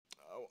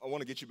I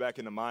want to get you back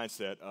in the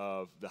mindset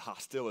of the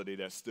hostility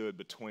that stood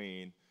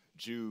between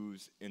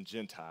Jews and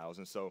Gentiles.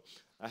 And so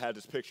I had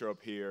this picture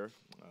up here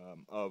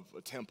of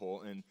a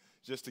temple, and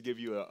just to give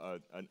you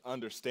an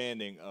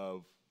understanding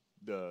of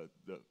the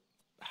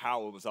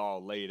how it was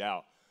all laid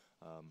out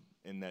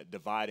in that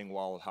dividing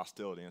wall of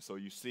hostility. And so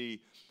you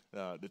see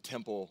the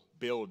temple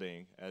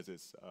building as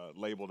it's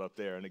labeled up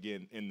there. And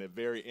again, in the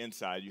very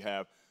inside, you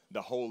have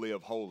the Holy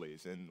of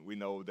Holies. And we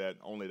know that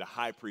only the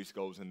high priest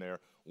goes in there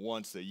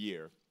once a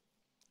year.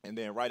 And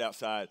then right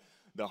outside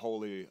the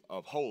Holy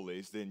of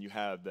Holies, then you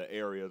have the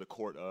area, the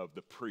court of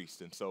the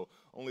priest. And so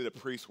only the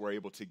priests were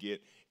able to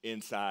get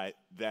inside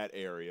that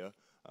area.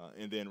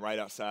 And then right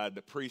outside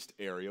the priest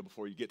area,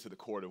 before you get to the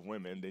court of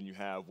women, then you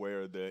have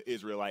where the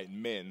Israelite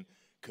men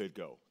could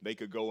go. They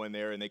could go in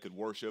there and they could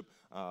worship,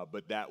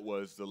 but that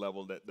was the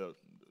level that the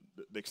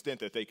extent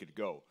that they could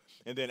go.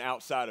 And then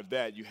outside of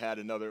that, you had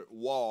another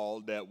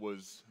wall that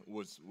was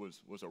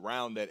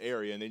around that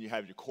area, and then you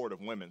have your court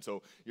of women.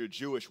 So your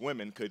Jewish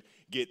women could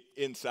get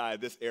inside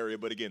this area,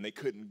 but again, they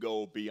couldn't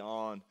go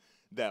beyond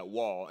that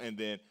wall. And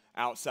then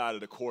outside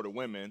of the court of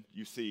women,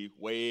 you see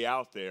way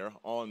out there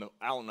out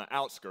on the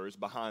outskirts,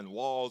 behind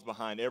walls,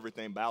 behind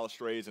everything,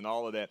 balustrades and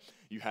all of that,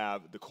 you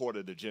have the court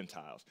of the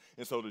Gentiles.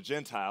 And so the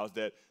Gentiles,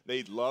 that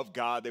they love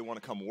God, they want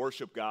to come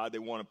worship God, they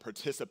want to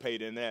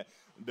participate in that.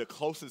 The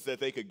closest that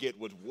they could get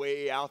was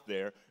way out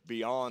there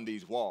beyond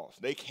these walls.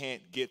 They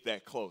can't get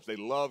that close. They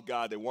love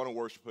God, they want to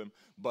worship him,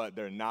 but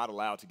they're not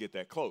allowed to get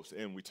that close.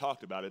 And we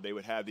talked about it. They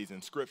would have these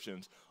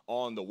inscriptions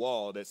on the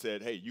wall that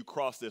said, hey, you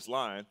cross this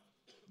line,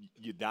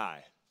 you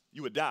die.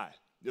 You would die.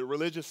 The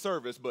religious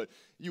service, but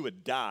you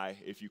would die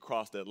if you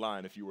crossed that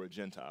line if you were a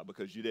Gentile,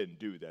 because you didn't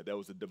do that. That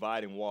was a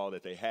dividing wall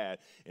that they had,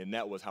 and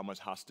that was how much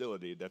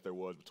hostility that there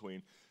was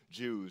between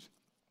Jews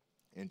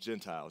and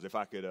Gentiles. If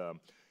I could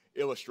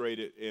illustrate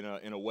it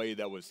in a way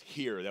that was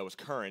here, that was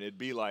current, it'd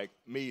be like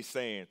me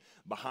saying,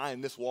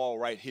 behind this wall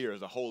right here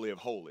is the Holy of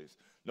Holies.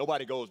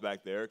 Nobody goes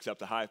back there except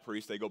the high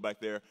priest. They go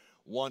back there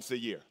once a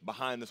year,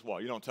 behind this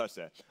wall. You don't touch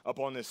that. Up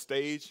on this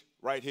stage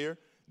right here,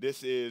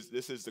 this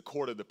is the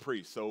court of the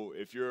priest. So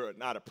if you're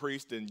not a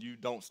priest, then you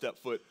don't step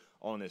foot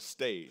on this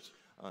stage.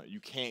 You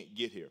can't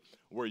get here.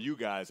 Where you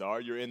guys are,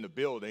 you're in the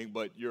building,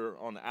 but you're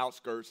on the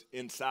outskirts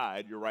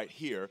inside. You're right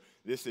here.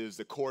 This is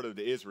the court of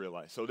the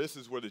Israelites. So this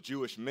is where the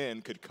Jewish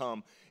men could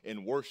come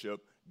and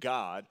worship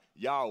God,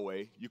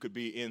 Yahweh. You could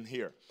be in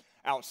here.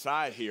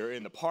 Outside here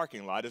in the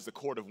parking lot is the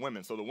court of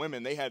women. So the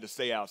women, they had to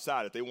stay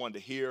outside. If they wanted to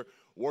hear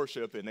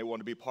worship and they wanted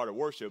to be part of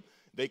worship,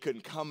 they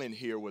couldn't come in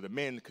here where the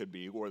men could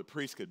be, or the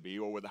priest could be,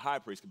 or where the high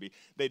priest could be.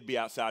 They'd be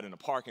outside in the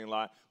parking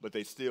lot, but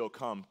they still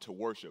come to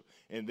worship.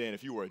 And then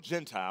if you were a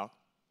Gentile,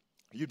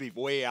 you'd be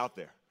way out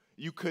there.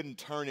 You couldn't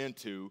turn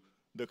into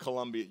the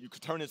Columbia. You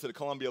could turn into the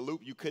Columbia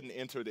Loop. You couldn't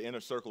enter the inner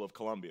circle of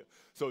Columbia.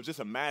 So just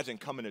imagine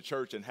coming to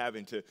church and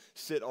having to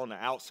sit on the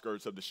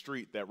outskirts of the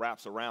street that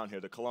wraps around here,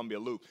 the Columbia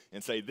Loop,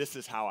 and say, this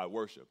is how I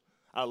worship.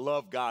 I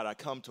love God. I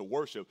come to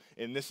worship,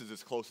 and this is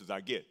as close as I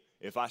get.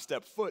 If I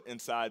step foot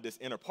inside this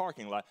inner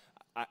parking lot,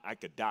 I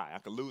could die. I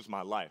could lose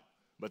my life.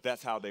 But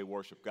that's how they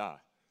worship God.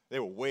 They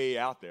were way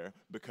out there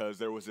because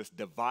there was this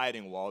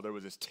dividing wall. There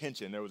was this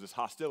tension. There was this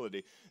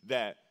hostility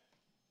that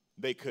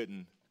they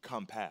couldn't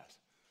come past.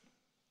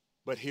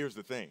 But here's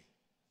the thing.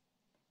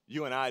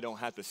 You and I don't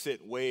have to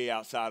sit way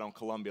outside on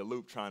Columbia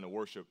Loop trying to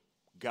worship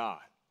God,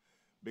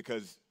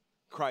 because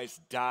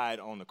Christ died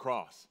on the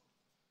cross.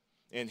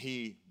 And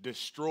he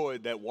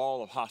destroyed that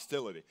wall of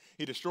hostility.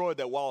 He destroyed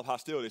that wall of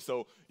hostility.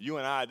 So you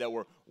and I that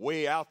were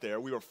way out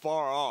there, we were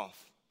far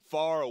off,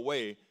 far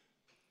away,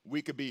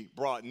 we could be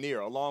brought near.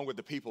 Along with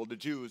the people, the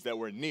Jews that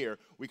were near,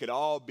 we could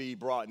all be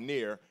brought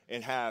near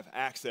and have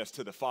access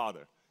to the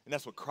Father. And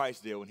that's what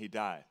Christ did when he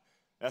died.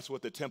 That's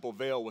what the temple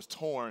veil was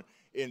torn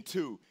in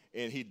two,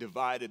 and he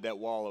divided that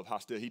wall of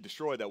hostility. He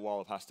destroyed that wall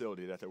of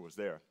hostility that there was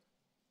there.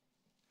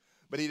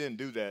 But he didn't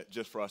do that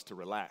just for us to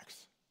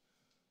relax,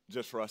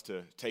 just for us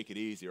to take it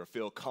easy or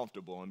feel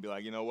comfortable and be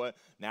like, you know what,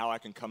 now I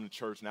can come to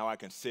church, now I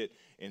can sit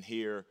and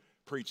hear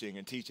preaching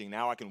and teaching,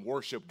 now I can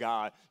worship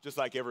God just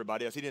like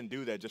everybody else. He didn't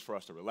do that just for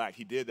us to relax.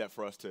 He did that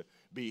for us to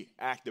be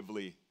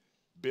actively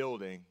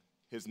building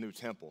his new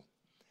temple,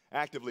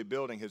 actively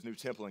building his new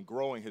temple and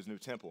growing his new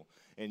temple.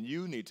 And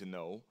you need to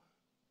know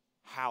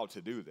how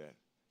to do that.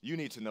 You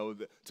need to know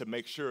that, to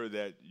make sure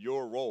that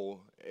your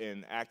role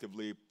in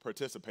actively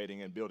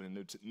participating in building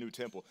a new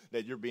temple,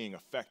 that you're being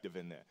effective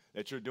in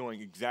that you're doing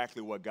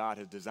exactly what God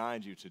has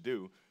designed you to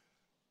do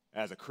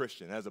as a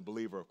Christian, as a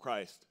believer of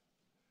Christ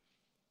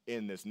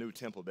in this new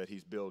temple that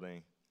he's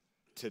building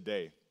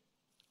today.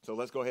 So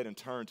let's go ahead and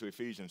turn to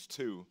Ephesians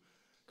 2,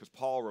 because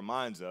Paul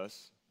reminds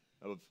us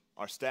of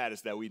our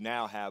status that we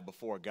now have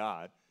before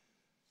God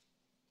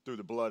through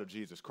the blood of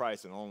Jesus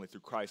Christ and only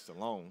through Christ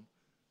alone.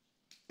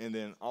 And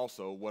then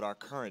also what our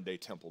current day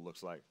temple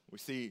looks like. We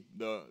see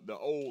the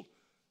old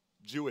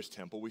Jewish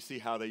temple. We see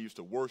how they used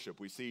to worship.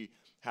 We see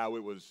how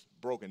it was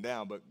broken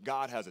down. But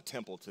God has a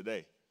temple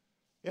today.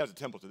 He has a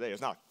temple today.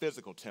 It's not a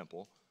physical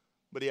temple,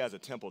 but he has a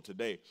temple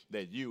today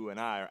that you and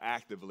I are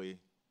actively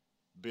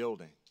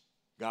building.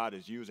 God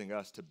is using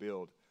us to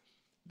build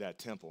that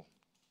temple.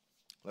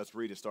 Let's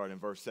read it starting in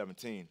verse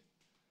 17.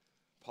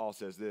 Paul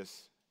says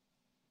this,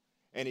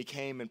 and he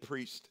came and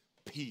preached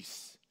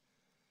peace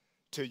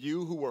to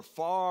you who were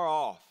far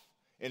off,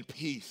 and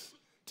peace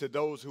to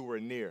those who were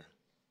near.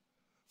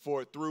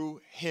 For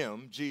through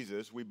him,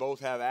 Jesus, we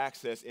both have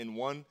access in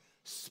one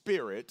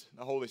Spirit,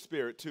 the Holy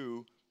Spirit,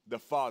 to the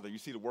Father. You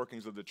see the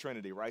workings of the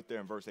Trinity right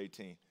there in verse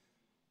 18.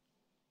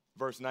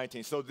 Verse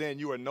 19, so then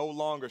you are no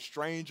longer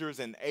strangers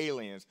and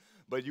aliens,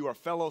 but you are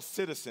fellow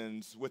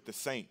citizens with the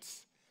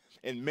saints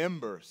and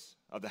members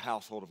of the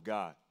household of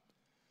God,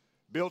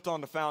 built on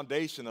the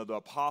foundation of the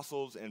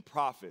apostles and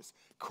prophets,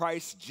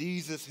 Christ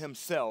Jesus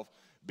himself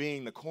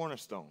being the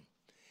cornerstone,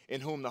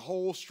 in whom the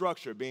whole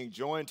structure being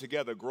joined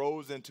together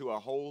grows into a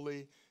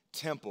holy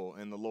temple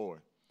in the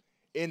Lord.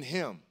 In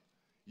him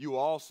you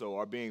also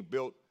are being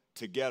built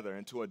together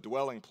into a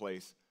dwelling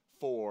place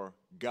for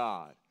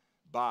God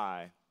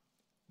by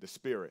the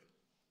Spirit.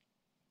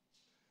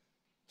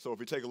 So if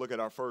we take a look at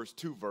our first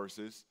two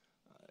verses,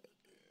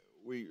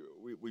 we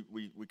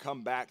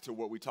come back to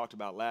what we talked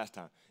about last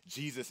time.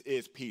 Jesus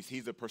is peace.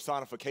 He's a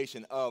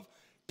personification of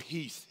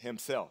peace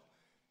himself.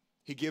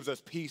 He gives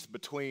us peace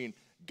between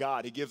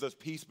God. He gives us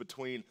peace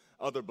between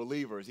other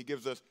believers. He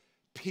gives us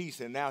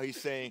peace, and now he's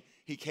saying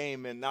he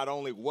came and not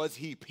only was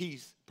he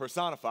peace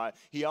personified,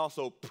 he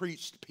also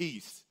preached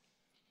peace.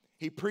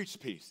 He preached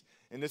peace.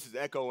 And this is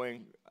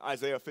echoing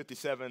Isaiah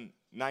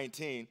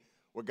 57:19,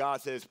 where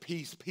God says,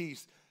 peace,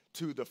 peace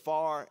to the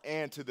far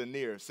and to the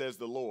near, says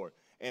the Lord,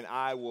 and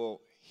I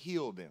will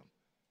heal them.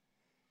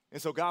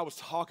 And so God was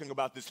talking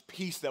about this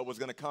peace that was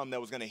going to come, that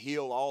was going to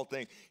heal all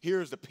things.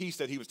 Here's the peace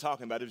that he was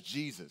talking about. It's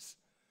Jesus.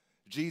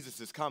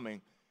 Jesus is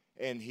coming,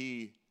 and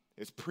he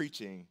is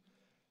preaching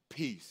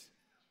peace.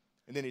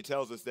 And then he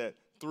tells us that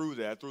through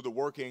the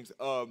workings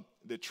of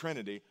the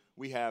Trinity,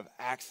 we have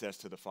access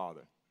to the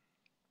Father.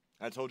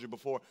 I told you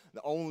before,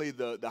 only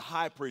the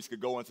high priest could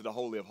go into the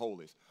Holy of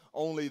Holies.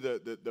 Only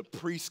the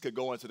priest could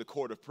go into the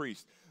court of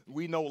priests.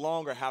 We no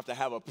longer have to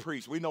have a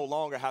priest. We no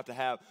longer have to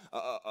have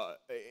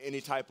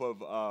any type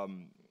of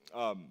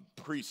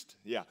priest.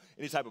 Yeah,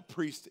 any type of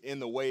priest in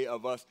the way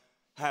of us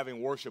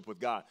having worship with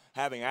God,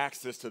 having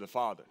access to the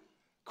Father.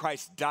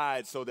 Christ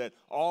died so that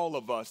all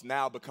of us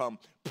now become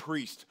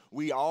priests.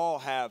 We all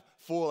have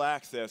full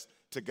access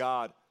to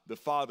God the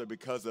Father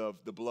because of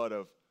the blood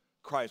of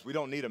Christ. We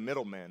don't need a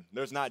middleman.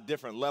 There's not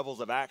different levels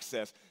of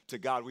access to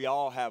God. We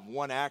all have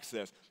one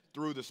access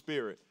through the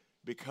Spirit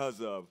because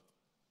of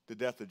the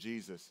death of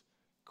Jesus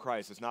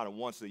Christ. It's not a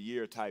once a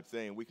year type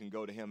thing. We can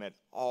go to him at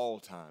all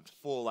times,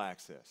 full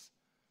access.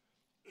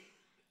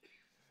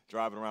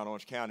 Driving around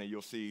Orange County,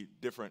 you'll see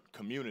different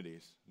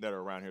communities that are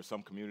around here.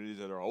 Some communities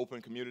that are open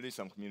communities,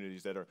 some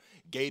communities that are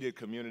gated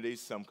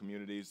communities, some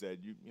communities that,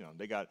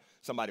 they got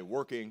somebody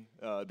working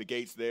the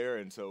gates there.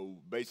 And so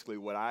basically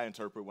what I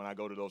interpret when I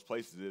go to those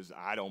places is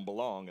I don't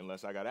belong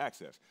unless I got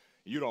access.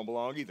 You don't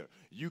belong either.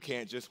 You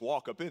can't just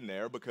walk up in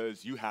there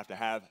because you have to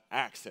have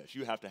access.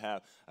 You have to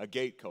have a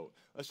gate code.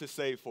 Let's just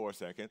say for a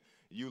second,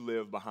 you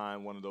live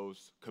behind one of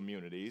those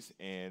communities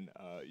and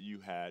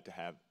you had to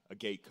have a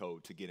gate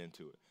code to get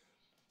into it.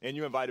 And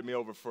you invited me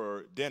over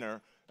for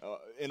dinner.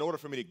 In order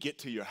for me to get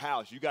to your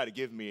house, you got to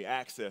give me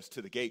access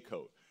to the gate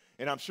code.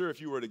 And I'm sure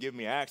if you were to give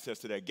me access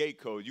to that gate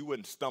code, you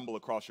wouldn't stumble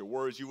across your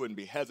words. You wouldn't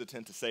be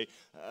hesitant to say,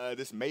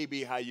 this may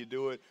be how you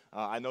do it.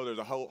 I know there's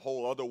a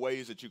whole other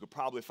ways that you could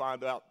probably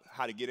find out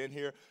how to get in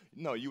here.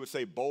 No, you would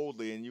say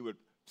boldly and you would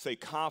say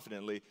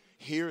confidently,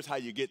 here's how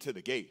you get to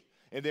the gate.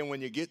 And then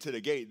when you get to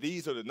the gate,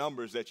 these are the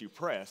numbers that you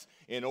press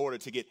in order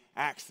to get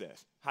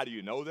access. How do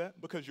you know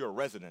that? Because you're a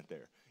resident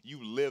there.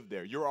 You live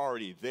there. You're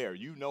already there.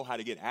 You know how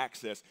to get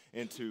access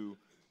into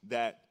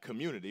that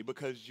community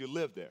because you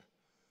live there.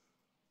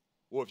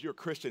 Well, if you're a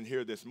Christian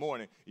here this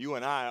morning, you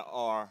and I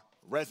are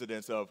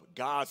residents of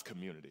God's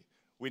community.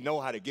 We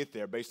know how to get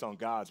there based on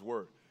God's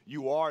word.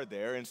 You are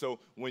there, and so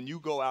when you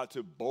go out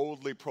to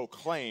boldly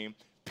proclaim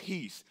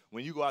peace,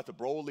 when you go out to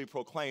boldly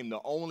proclaim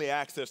the only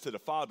access to the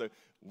Father,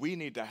 we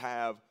need to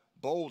have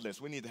boldness.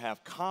 We need to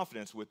have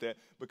confidence with that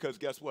because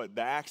guess what?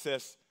 The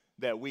access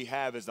that we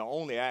have is the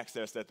only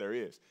access that there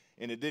is.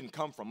 And it didn't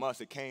come from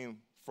us. It came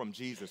from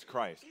Jesus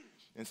Christ.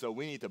 And so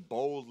we need to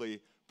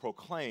boldly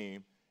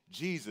proclaim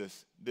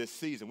Jesus this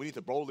season. We need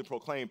to boldly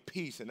proclaim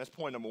peace. And that's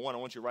point number one. I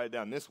want you to write it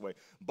down this way.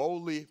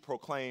 Boldly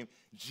proclaim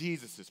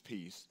Jesus'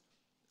 peace,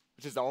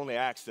 which is the only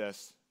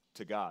access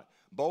to God.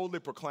 Boldly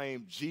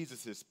proclaim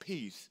Jesus'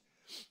 peace,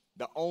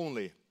 the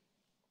only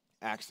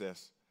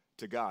access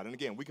to God. And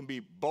again, we can be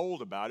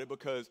bold about it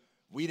because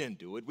we didn't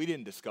do it. We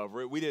didn't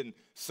discover it. We didn't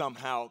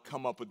somehow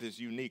come up with this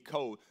unique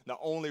code. The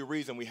only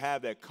reason we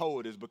have that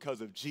code is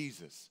because of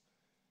Jesus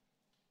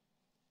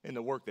and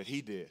the work that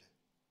he did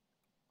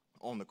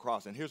on the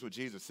cross. And here's what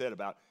Jesus said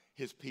about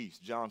his peace.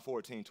 John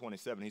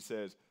 14:27, he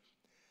says,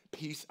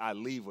 peace I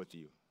leave with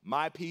you.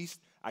 My peace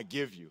I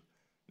give you.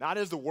 Not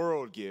as the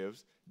world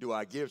gives, do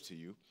I give to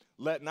you.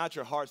 Let not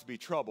your hearts be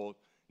troubled,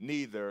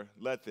 neither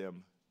let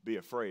them be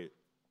afraid.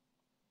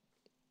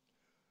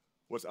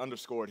 What's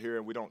underscored here,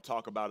 and we don't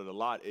talk about it a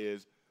lot,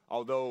 is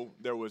although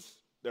there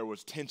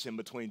was tension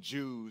between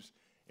Jews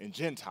and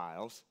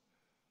Gentiles,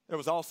 there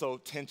was also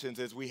tensions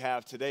as we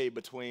have today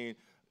between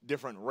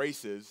different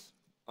races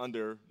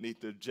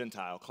underneath the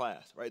Gentile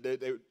class, right?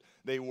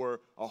 They were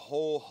a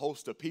whole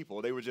host of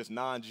people. They were just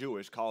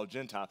non-Jewish called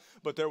Gentile,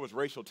 but there was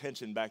racial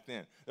tension back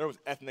then. There was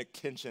ethnic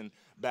tension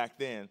back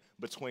then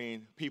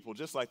between people,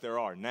 just like there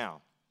are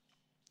now.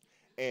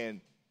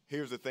 And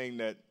here's the thing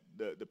that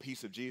the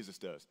peace of Jesus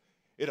does.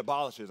 It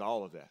abolishes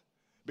all of that,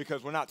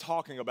 because we're not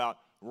talking about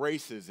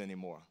races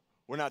anymore.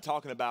 We're not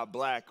talking about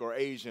black or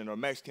Asian or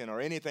Mexican or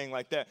anything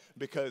like that,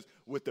 because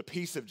with the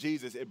peace of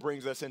Jesus, it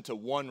brings us into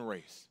one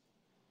race.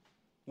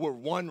 We're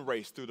one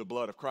race through the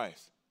blood of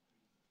Christ.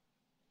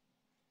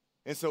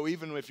 And so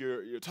even if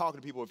you're talking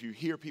to people, if you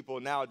hear people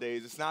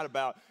nowadays, it's not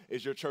about,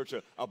 is your church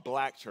a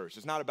black church?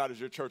 It's not about, is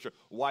your church a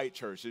white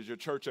church? Is your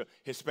church a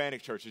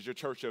Hispanic church? Is your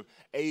church a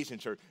Asian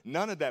church?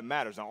 None of that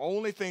matters. The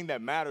only thing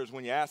that matters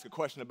when you ask a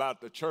question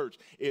about the church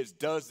is,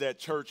 does that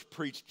church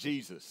preach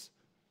Jesus?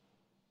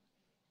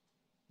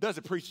 Does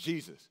it preach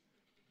Jesus?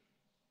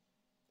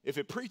 If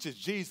it preaches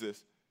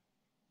Jesus,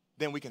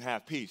 then we can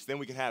have peace. Then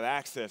we can have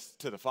access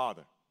to the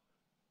Father.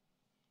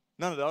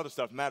 None of the other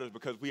stuff matters,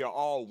 because we are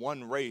all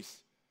one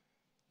race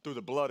through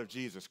the blood of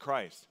Jesus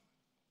Christ.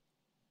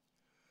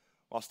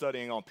 While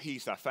studying on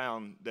peace, I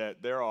found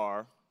that there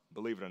are,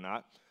 believe it or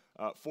not,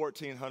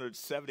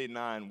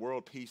 1,479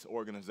 world peace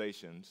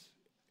organizations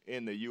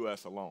in the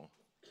U.S. alone.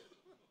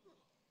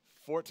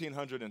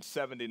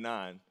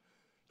 1,479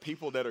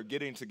 people that are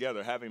getting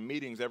together, having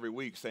meetings every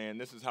week saying,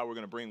 this is how we're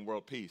going to bring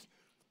world peace.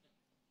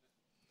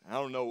 I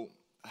don't know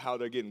how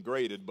they're getting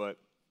graded, but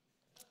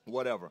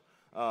whatever.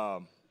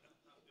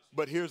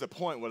 But here's the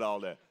point with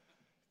all that.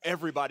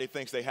 Everybody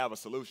thinks they have a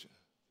solution.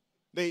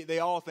 They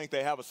all think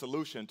they have a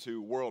solution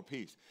to world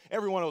peace.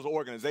 Every one of those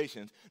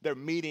organizations, they're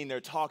meeting,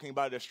 they're talking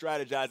about it, they're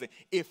strategizing.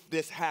 If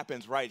this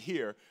happens right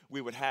here,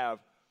 we would have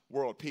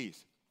world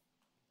peace.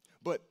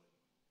 But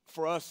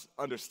for us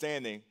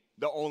understanding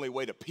the only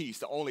way to peace,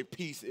 the only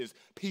peace is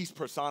peace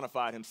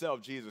personified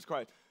himself, Jesus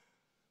Christ,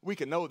 we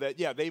can know that,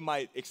 yeah, they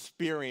might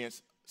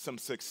experience some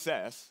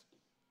success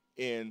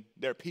in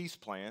their peace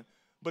plan,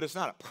 but it's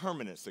not a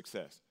permanent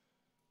success.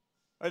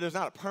 Right? There's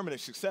not a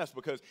permanent success,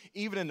 because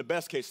even in the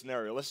best case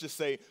scenario, let's just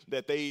say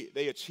that they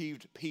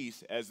achieved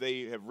peace as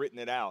they have written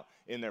it out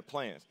in their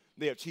plans.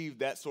 They achieved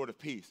that sort of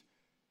peace.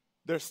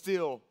 There's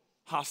still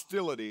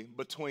hostility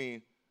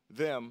between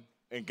them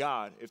and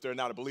God if they're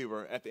not a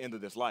believer at the end of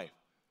this life.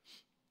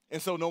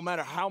 And so no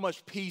matter how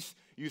much peace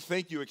you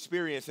think you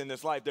experience in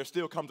this life, there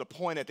still comes a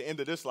point at the end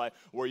of this life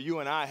where you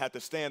and I have to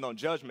stand on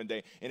Judgment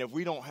Day. And if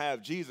we don't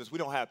have Jesus, we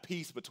don't have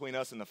peace between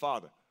us and the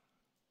Father.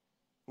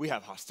 We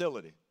have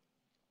hostility.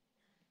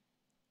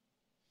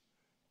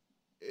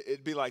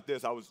 It'd be like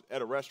this. I was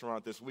at a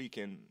restaurant this week,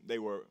 and they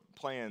were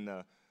playing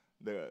the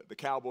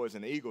Cowboys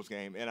and the Eagles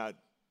game, and I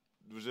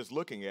was just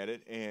looking at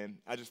it, and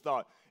I just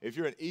thought, if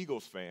you're an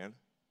Eagles fan,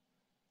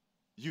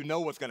 you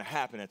know what's going to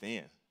happen at the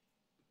end.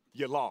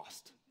 You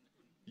lost.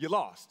 You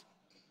lost.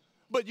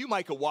 But you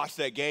might could watch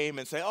that game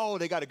and say, oh,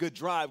 they got a good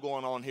drive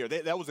going on here.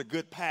 That was a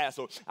good pass,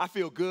 or I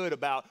feel good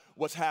about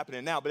what's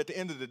happening now. But at the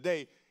end of the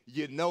day,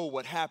 you know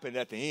what happened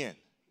at the end.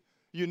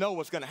 You know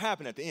what's going to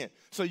happen at the end.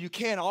 So you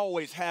can't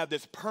always have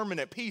this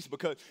permanent peace,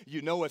 because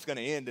you know it's going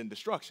to end in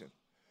destruction.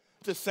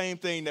 It's the same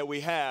thing that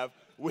we have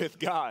with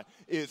God,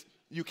 is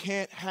you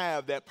can't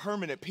have that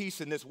permanent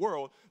peace in this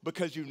world,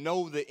 because you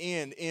know the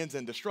end ends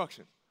in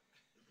destruction.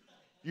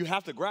 You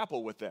have to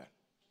grapple with that.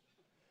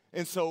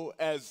 And so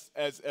as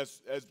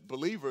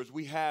believers,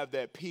 we have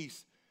that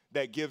peace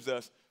that gives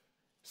us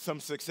some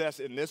success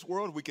in this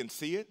world. We can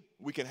see it.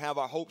 We can have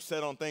our hope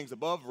set on things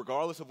above,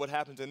 regardless of what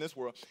happens in this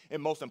world.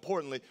 And most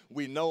importantly,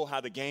 we know how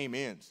the game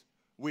ends.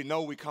 We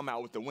know we come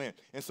out with the win.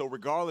 And so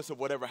regardless of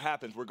whatever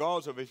happens,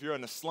 regardless of if you're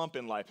in a slump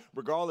in life,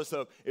 regardless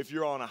of if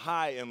you're on a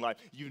high in life,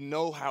 you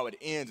know how it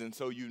ends. And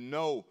so you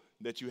know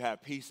that you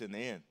have peace in the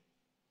end.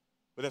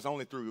 But that's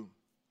only through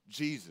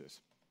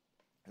Jesus.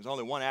 There's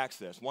only one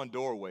access, one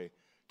doorway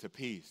to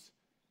peace,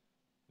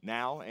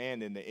 now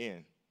and in the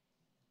end.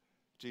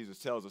 Jesus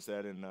tells us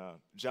that in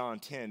John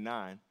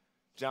 10:9.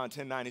 John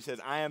 10:9, he says,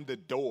 I am the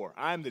door.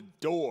 I am the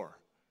door.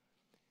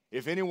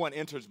 If anyone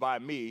enters by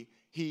me,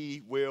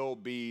 he will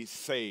be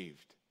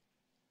saved.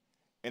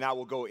 And I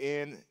will go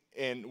in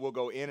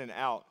and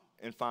out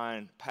and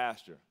find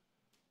pasture.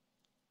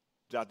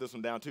 Jot this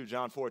one down too.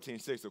 John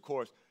 14:6, of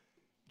course.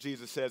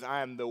 Jesus says,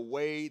 I am the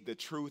way, the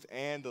truth,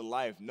 and the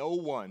life. No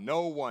one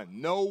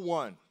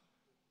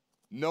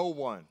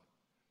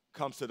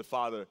comes to the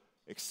Father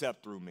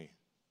except through me.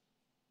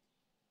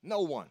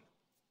 No one.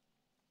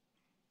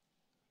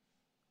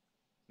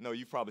 No,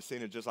 you've probably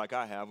seen it just like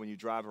I have when you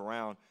drive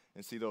around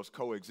and see those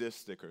coexist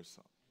stickers,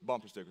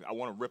 bumper stickers. I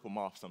want to rip them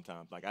off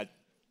sometimes. Like, I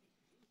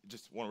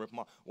just want to rip them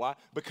off. Why?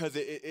 Because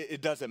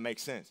it doesn't make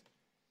sense.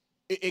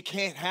 It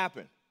can't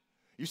happen.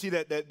 You see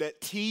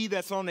that T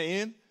that's on the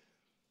end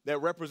that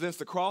represents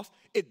the cross?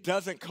 It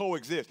doesn't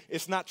coexist.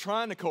 It's not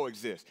trying to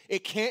coexist.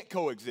 It can't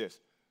coexist.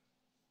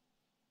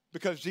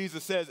 Because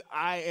Jesus says,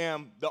 I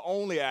am the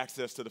only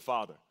access to the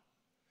Father.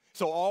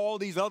 So all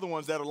these other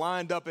ones that are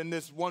lined up in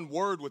this one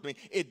word with me,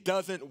 it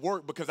doesn't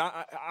work because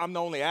I'm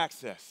the only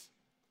access.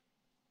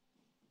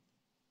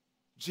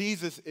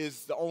 Jesus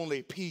is the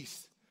only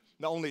peace,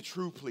 the only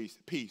true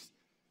peace.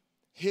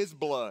 His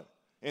blood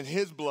and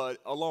his blood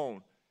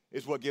alone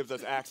is what gives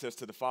us access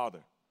to the Father.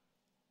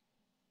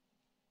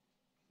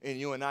 And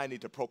you and I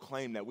need to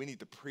proclaim that. We need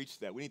to preach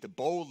that. We need to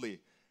boldly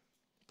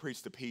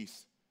preach the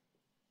peace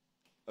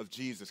of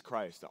Jesus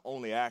Christ, the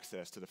only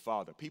access to the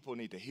Father. People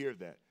need to hear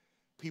that.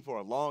 People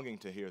are longing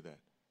to hear that.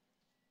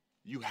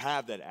 You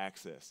have that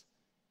access.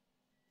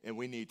 And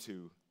we need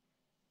to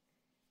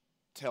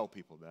tell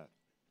people that.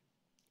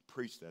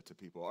 Preach that to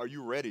people. Are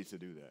you ready to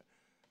do that?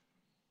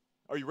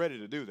 Are you ready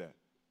to do that?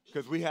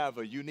 Because we have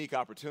a unique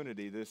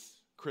opportunity this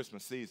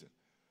Christmas season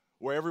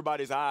where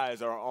everybody's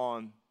eyes are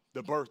on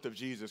the birth of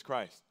Jesus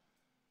Christ.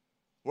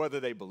 Whether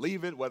they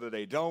believe it, whether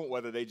they don't,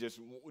 whether they just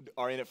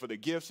are in it for the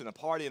gifts and the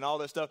party and all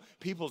that stuff,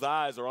 people's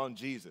eyes are on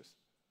Jesus.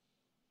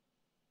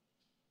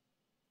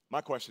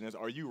 My question is,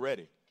 are you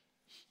ready?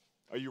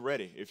 Are you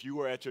ready? If you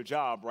were at your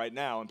job right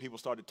now and people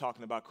started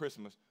talking about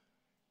Christmas,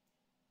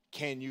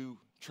 can you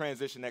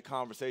transition that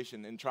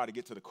conversation and try to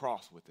get to the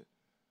cross with it?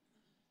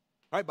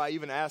 Right, by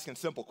even asking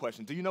simple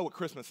questions. Do you know what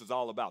Christmas is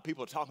all about?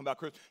 People are talking about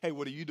Christmas. Hey,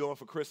 what are you doing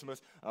for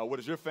Christmas? What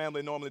does your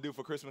family normally do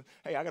for Christmas?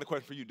 Hey, I got a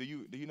question for you.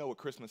 Do you know what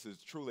Christmas is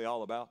truly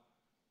all about?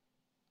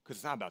 Because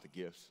it's not about the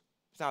gifts.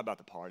 It's not about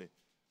the party.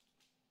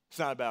 It's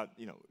not about,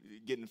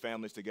 getting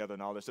families together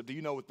and all that stuff. Do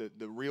you know what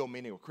the real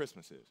meaning of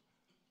Christmas is?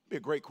 It'd be a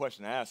great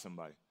question to ask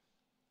somebody.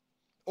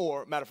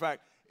 Or, matter of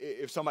fact,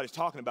 if somebody's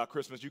talking about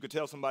Christmas, you could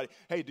tell somebody,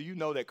 hey, do you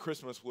know that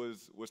Christmas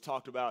was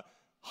talked about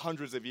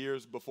hundreds of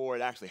years before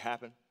it actually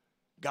happened?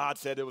 God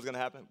said it was going to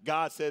happen.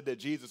 God said that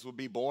Jesus would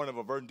be born of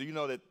a virgin. Do you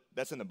know that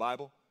that's in the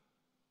Bible?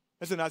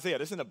 That's in Isaiah.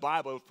 That's in the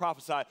Bible. It was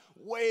prophesied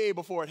way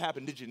before it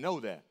happened. Did you know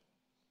that?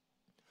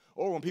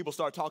 Or when people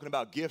start talking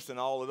about gifts and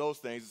all of those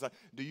things, it's like,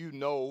 do you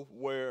know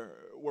where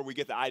we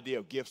get the idea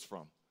of gifts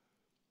from?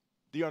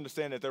 Do you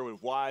understand that there were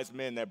wise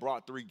men that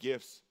brought 3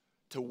 gifts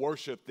to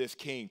worship this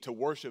king, to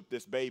worship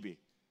this baby?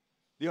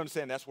 Do you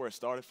understand that's where it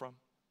started from?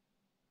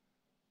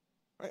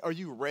 Right? Are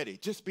you ready?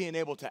 Just being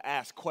able to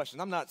ask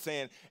questions. I'm not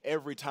saying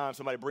every time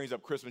somebody brings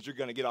up Christmas, you're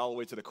going to get all the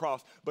way to the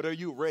cross, but are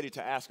you ready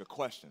to ask a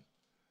question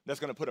that's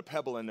going to put a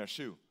pebble in their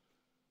shoe?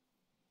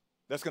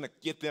 That's going to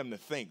get them to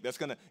think. That's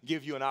going to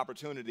give you an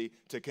opportunity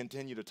to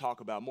continue to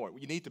talk about more.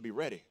 You need to be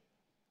ready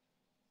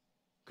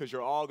because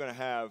you're all going to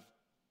have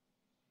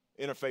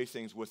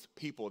interfacings with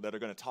people that are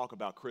going to talk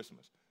about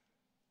Christmas.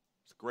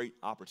 It's a great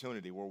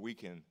opportunity where we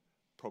can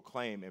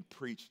proclaim and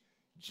preach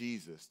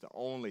Jesus, the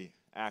only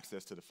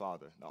access to the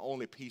Father, the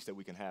only peace that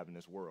we can have in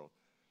this world.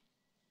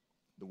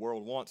 The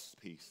world wants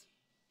peace.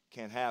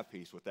 Can't have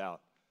peace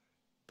without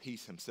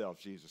peace himself,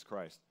 Jesus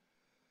Christ.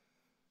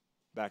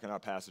 Back in our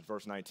passage,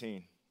 verse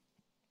 19.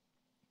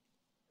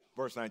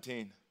 Verse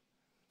 19.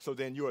 So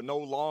then you are no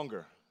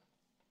longer,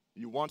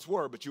 you once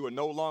were, but you are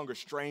no longer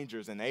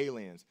strangers and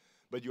aliens,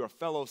 but you are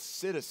fellow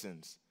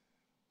citizens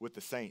with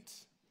the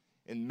saints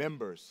and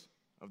members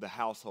of the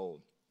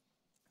household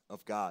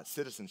of God.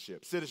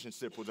 Citizenship.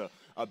 Citizenship was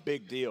a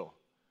big deal.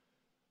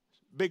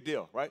 Big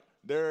deal, right?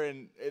 They're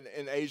in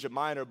Asia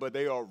Minor, but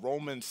they are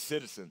Roman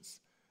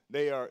citizens.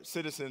 They are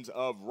citizens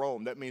of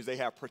Rome. That means they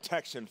have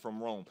protection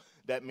from Rome.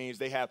 That means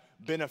they have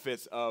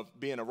benefits of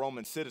being a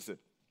Roman citizen.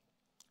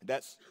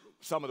 That's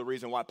some of the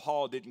reason why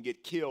Paul didn't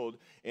get killed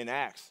in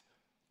Acts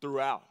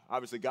throughout.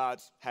 Obviously,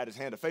 God's had his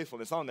hand of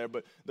faithfulness on there,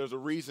 but there's a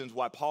reasons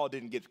why Paul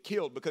didn't get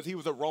killed because he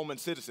was a Roman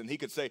citizen. He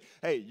could say,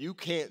 hey, you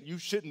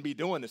shouldn't be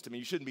doing this to me.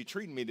 You shouldn't be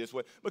treating me this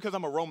way because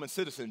I'm a Roman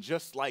citizen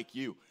just like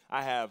you.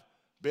 I have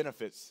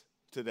benefits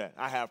to that.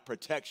 I have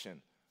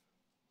protection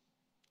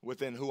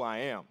within who I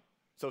am.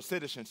 So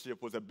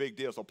citizenship was a big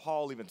deal. So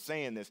Paul even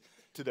saying this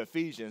to the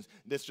Ephesians,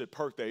 this should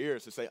perk their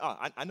ears to say,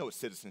 I know what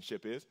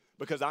citizenship is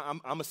because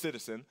I'm a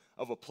citizen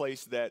of a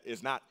place that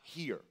is not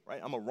here,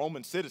 right? I'm a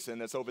Roman citizen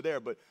that's over there,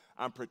 but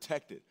I'm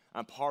protected.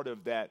 I'm part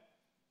of that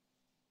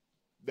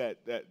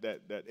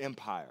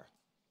empire.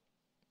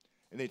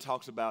 And then he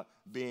talks about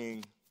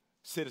being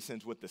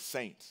citizens with the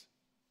saints.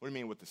 What do you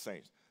mean with the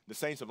saints? The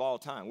saints of all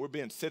time. We're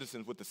being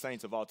citizens with the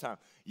saints of all time.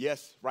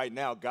 Yes, right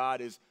now God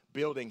is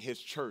building his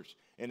church,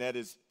 and that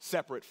is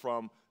separate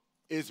from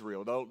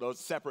Israel, those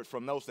separate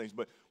from those things.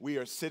 But we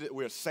are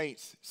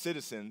saints,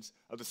 citizens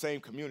of the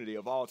same community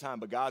of all time.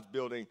 But God's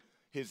building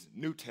his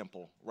new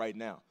temple right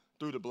now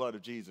through the blood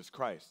of Jesus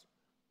Christ.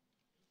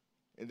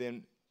 And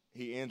then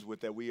he ends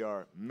with that we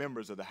are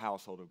members of the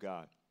household of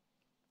God.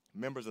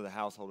 Members of the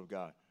household of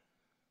God.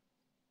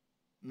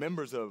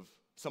 Members of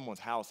someone's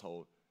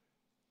household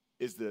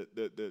is the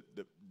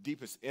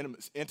deepest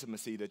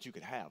intimacy that you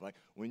could have. Like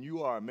when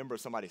you are a member of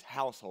somebody's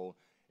household,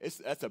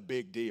 that's a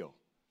big deal.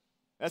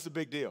 That's a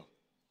big deal.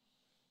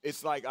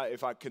 It's like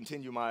if I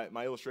continue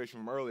my illustration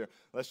from earlier,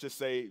 let's just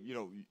say,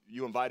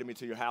 you invited me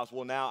to your house.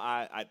 Well, now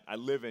I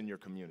live in your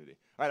community.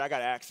 Right? I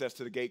got access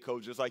to the gate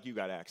code just like you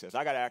got access.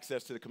 I got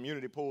access to the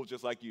community pool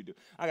just like you do.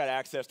 I got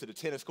access to the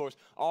tennis courts,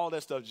 all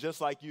that stuff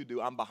just like you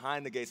do. I'm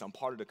behind the gates. I'm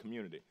part of the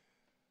community.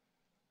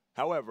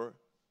 However,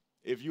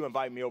 if you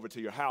invite me over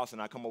to your house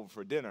and I come over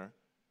for dinner,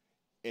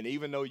 and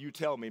even though you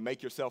tell me,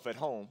 make yourself at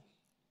home,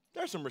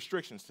 there's some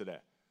restrictions to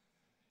that.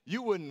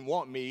 You wouldn't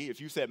want me,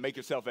 if you said make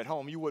yourself at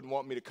home, you wouldn't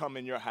want me to come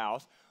in your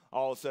house,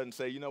 all of a sudden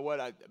say, you know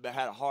what, I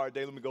had a hard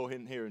day, let me go ahead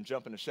in here and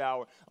jump in the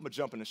shower. I'm going to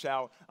jump in the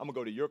shower. I'm going to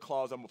go to your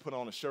closet. I'm going to put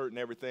on a shirt and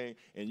everything.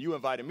 And you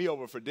invited me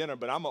over for dinner,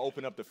 but I'm going to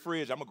open up the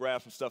fridge. I'm going to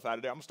grab some stuff out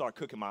of there. I'm going to start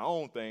cooking my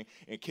own thing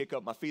and kick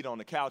up my feet on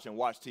the couch and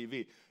watch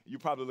TV. You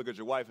probably look at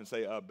your wife and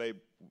say, babe,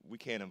 we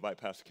can't invite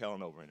Pastor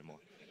Kellen over anymore.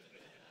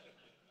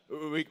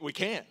 we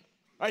can't.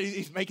 Right?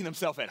 He's making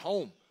himself at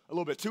home a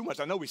little bit too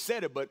much. I know we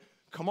said it, but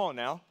come on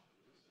now.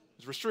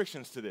 There's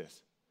restrictions to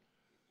this.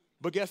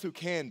 But guess who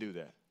can do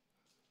that?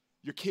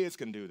 Your kids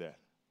can do that.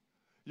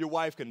 Your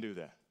wife can do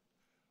that.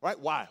 Right?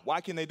 Why?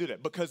 Why can they do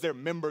that? Because they're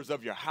members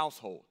of your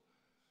household.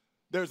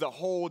 There's a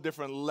whole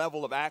different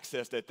level of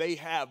access that they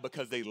have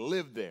because they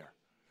live there.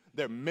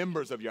 They're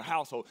members of your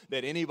household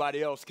that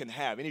anybody else can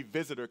have. Any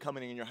visitor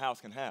coming in your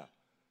house can have.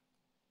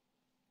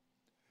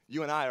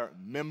 You and I are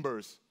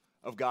members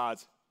of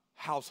God's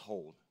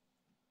household.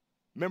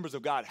 Members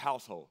of God's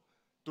household.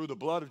 Through the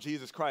blood of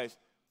Jesus Christ,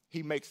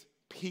 he makes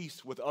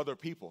peace with other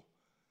people,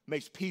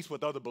 makes peace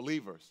with other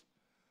believers.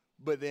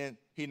 But then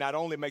he not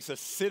only makes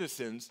us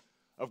citizens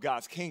of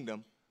God's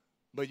kingdom,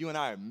 but you and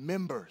I are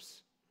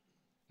members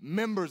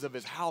of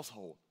his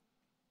household.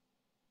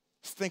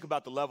 Just think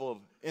about the level of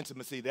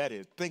intimacy that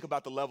is. Think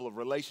about the level of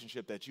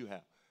relationship that you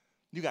have.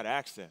 You got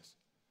access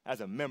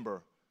as a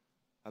member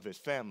of his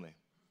family,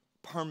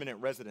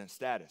 permanent resident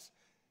status.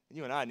 And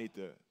you and I need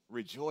to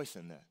rejoice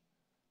in that.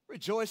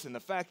 Rejoice in the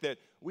fact that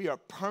we are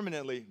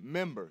permanently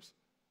members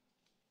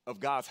of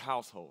God's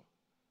household.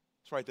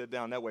 Let's write that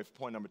down that way for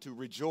point number 2.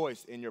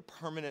 Rejoice in your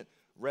permanent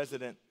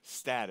resident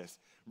status.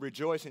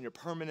 Rejoice in your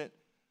permanent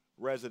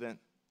resident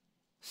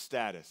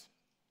status.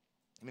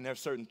 I mean, there are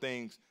certain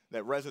things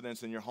that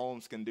residents in your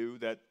homes can do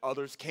that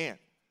others can't.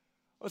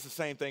 Well, it's the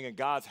same thing in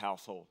God's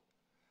household.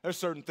 There's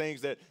certain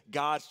things that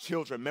God's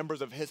children,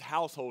 members of his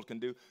household, can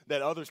do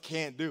that others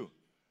can't do.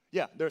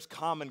 Yeah, there's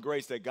common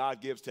grace that God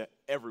gives to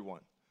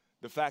everyone.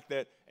 The fact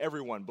that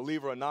everyone,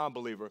 believer or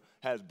non-believer,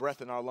 has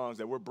breath in our lungs,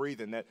 that we're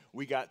breathing, that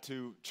we got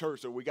to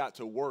church or we got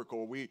to work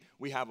or we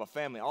have a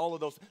family. All of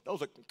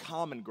those are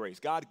common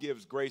grace. God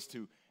gives grace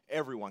to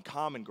everyone,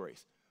 common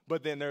grace.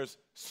 But then there's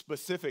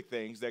specific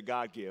things that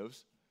God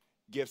gives,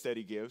 gifts that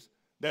he gives,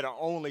 that are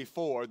only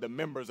for the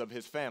members of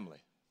his family.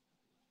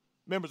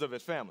 Members of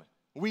his family.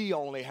 We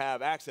only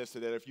have access to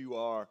that if you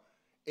are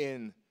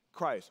in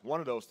Christ. One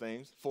of those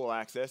things, full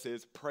access,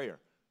 is prayer.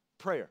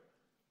 Prayer.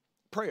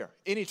 Prayer.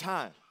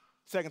 Anytime.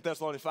 2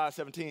 Thessalonians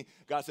 5:17,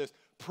 God says,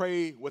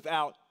 pray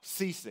without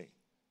ceasing.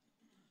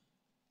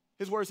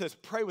 His word says,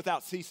 pray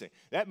without ceasing.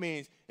 That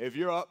means if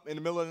you're up in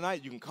the middle of the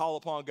night, you can call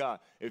upon God.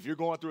 If you're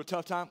going through a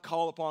tough time,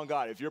 call upon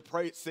God. If you're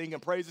singing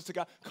praises to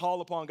God,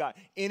 call upon God.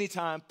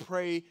 Anytime,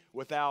 pray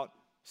without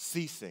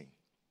ceasing.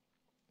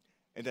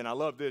 And then I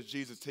love this.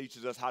 Jesus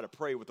teaches us how to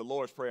pray with the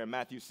Lord's Prayer in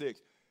Matthew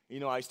 6. You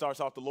know how he starts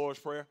off the Lord's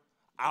Prayer?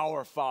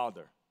 Our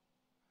Father.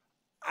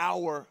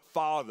 Our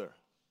Father.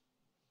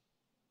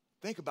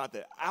 Think about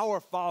that. Our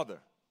Father.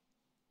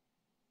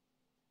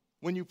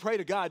 When you pray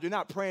to God, you're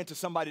not praying to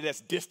somebody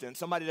that's distant,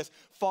 somebody that's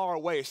far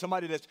away,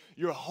 somebody that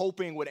you're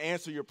hoping would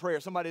answer your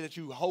prayer, somebody that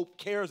you hope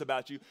cares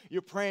about you.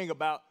 You're praying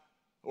about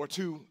or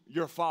to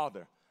your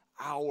Father.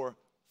 Our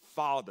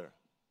Father,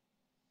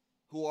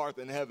 who art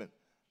in heaven,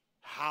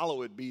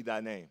 hallowed be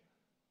thy name.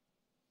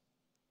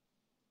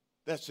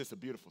 That's just a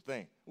beautiful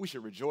thing. We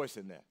should rejoice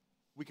in that.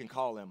 We can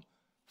call him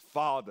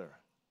Father.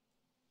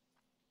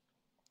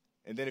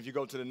 And then if you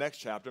go to the next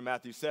chapter,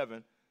 Matthew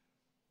 7,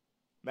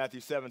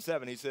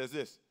 he says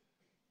this,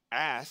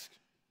 ask,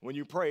 when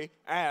you pray,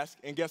 ask,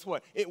 and guess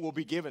what? It will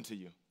be given to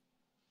you.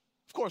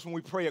 Of course, when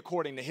we pray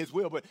according to his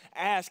will, but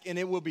ask and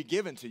it will be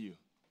given to you.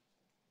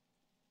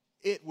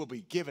 It will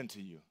be given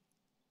to you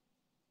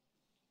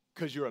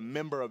because you're a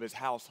member of his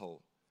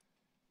household.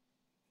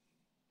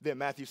 Then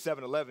Matthew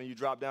 7:11, you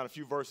drop down a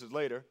few verses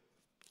later,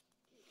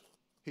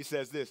 he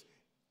says this,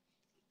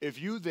 if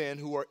you then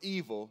who are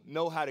evil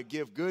know how to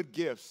give good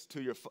gifts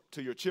to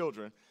your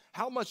children,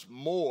 how much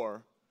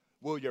more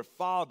will your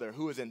Father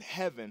who is in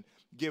heaven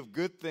give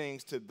good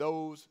things to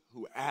those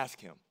who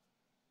ask him?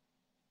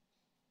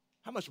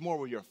 How much more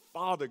will your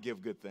Father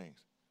give good things?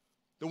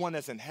 The one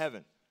that's in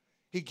heaven.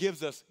 He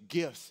gives us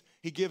gifts.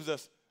 He gives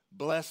us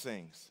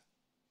blessings.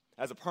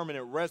 As a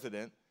permanent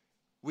resident,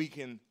 we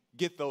can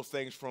get those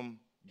things from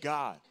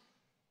God.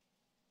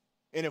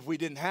 And if we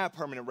didn't have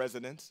permanent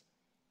residence,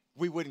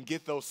 we wouldn't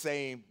get those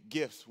same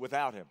gifts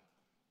without him.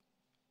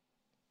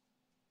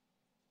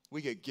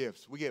 We get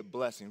gifts. We get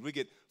blessings. We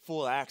get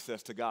full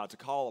access to God to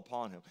call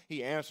upon him.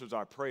 He answers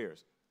our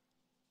prayers.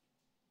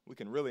 We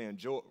can really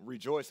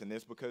rejoice in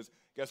this because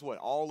guess what?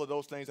 All of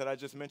those things that I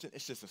just mentioned,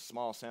 it's just a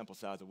small sample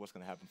size of what's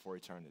going to happen for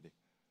eternity.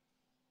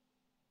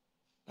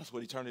 That's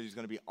what eternity is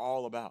going to be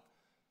all about.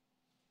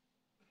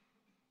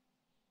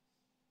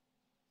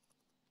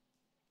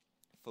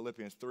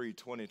 Philippians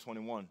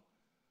 3:20-21.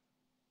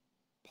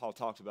 Paul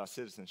talks about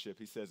citizenship.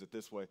 He says it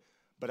this way,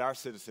 but our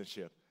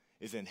citizenship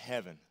is in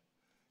heaven,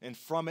 And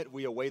from it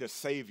we await a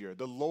Savior,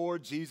 the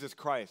Lord Jesus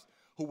Christ,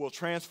 who will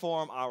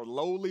transform our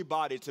lowly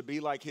body to be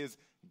like his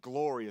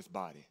glorious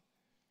body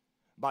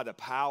by the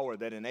power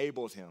that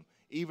enables him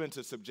even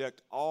to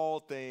subject all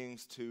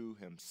things to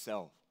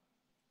himself.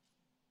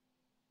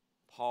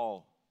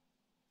 Paul,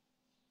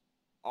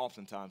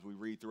 oftentimes we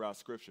read throughout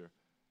Scripture,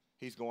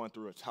 he's going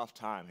through a tough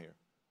time here,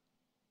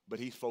 but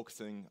he's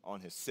focusing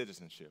on his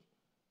citizenship.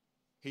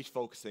 He's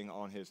focusing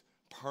on his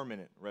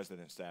permanent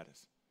resident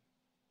status.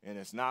 And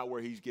it's not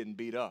where he's getting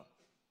beat up.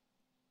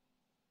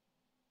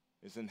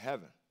 It's in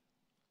heaven,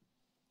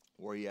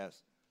 where he has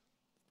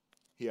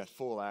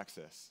full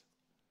access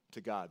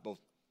to God, both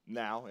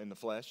now in the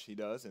flesh, he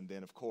does, and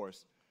then, of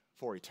course,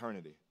 for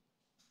eternity.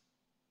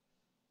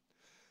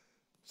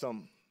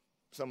 Some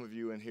of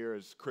you in here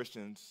as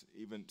Christians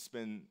even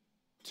spend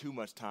too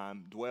much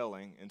time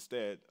dwelling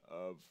instead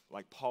of,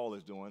 like Paul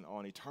is doing,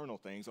 on eternal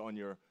things, on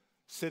your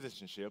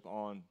citizenship,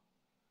 on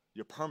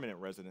your permanent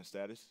resident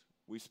status.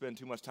 We spend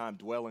too much time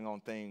dwelling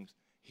on things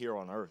here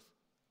on earth.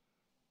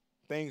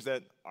 Things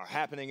that are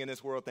happening in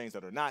this world, things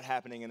that are not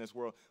happening in this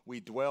world. We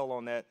dwell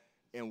on that,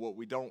 and what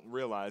we don't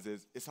realize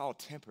is it's all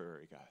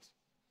temporary, guys.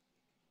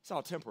 It's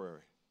all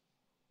temporary.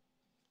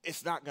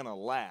 It's not going to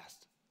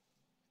last.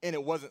 And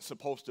it wasn't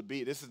supposed to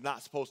be. This is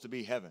not supposed to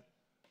be heaven.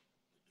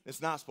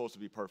 It's not supposed to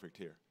be perfect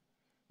here.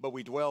 But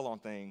we dwell on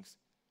things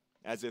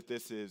as if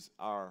this is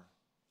our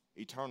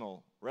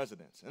eternal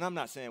residence. And I'm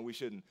not saying we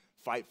shouldn't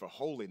fight for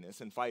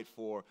holiness and fight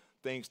for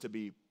things to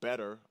be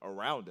better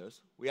around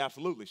us. We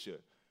absolutely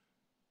should.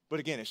 But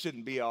again, it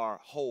shouldn't be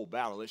our whole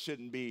battle. It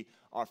shouldn't be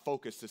our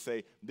focus to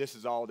say, this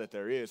is all that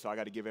there is, so I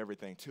got to give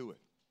everything to it.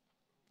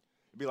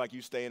 It'd be like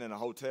you staying in a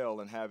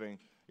hotel and having,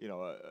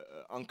 an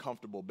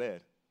uncomfortable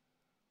bed.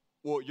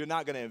 Well, you're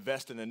not going to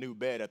invest in a new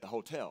bed at the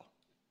hotel.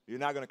 You're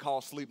not going to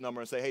call Sleep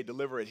Number and say, hey,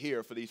 deliver it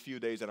here for these few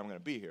days that I'm going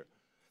to be here.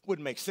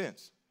 Wouldn't make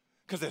sense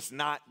because it's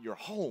not your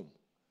home.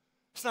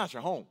 It's not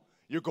your home.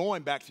 You're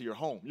going back to your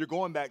home. You're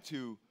going back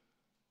to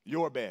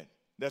your bed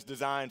that's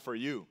designed for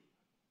you.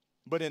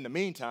 But in the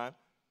meantime,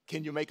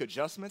 can you make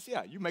adjustments?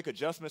 Yeah, you make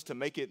adjustments to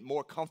make it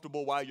more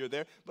comfortable while you're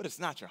there, but it's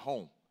not your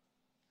home.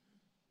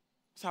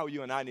 That's how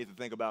you and I need to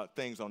think about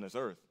things on this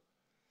earth.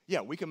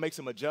 Yeah, we can make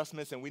some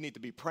adjustments, and we need to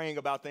be praying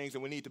about things,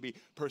 and we need to be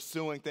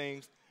pursuing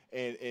things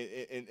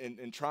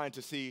and trying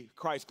to see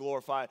Christ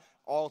glorified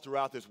all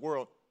throughout this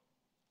world,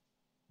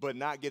 but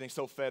not getting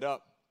so fed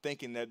up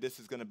thinking that this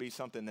is going to be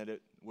something that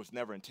it was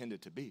never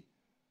intended to be.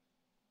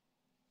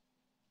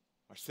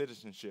 Our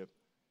citizenship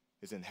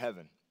is in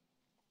heaven.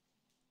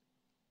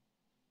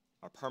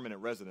 Our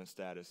permanent resident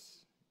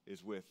status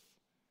is with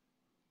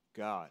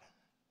God,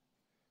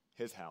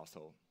 his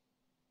household.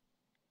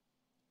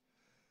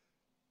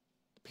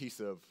 The peace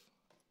of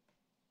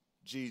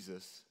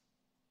Jesus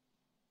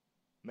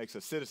makes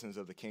us citizens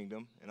of the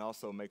kingdom and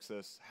also makes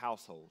us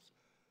households,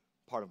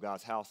 part of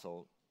God's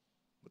household.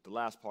 But the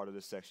last part of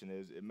this section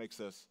is it makes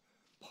us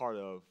part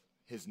of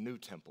his new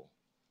temple.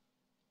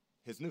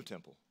 His new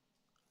temple.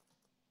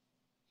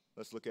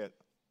 Let's look at,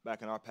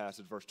 back in our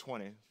passage, verse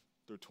 20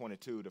 through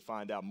 22 to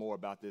find out more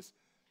about this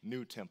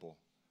new temple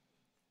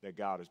that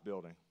God is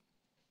building.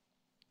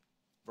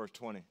 Verse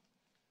 20,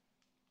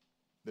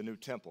 the new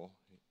temple,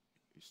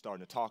 he's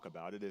starting to talk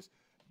about it, is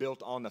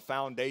built on the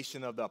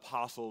foundation of the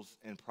apostles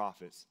and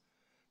prophets,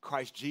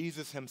 Christ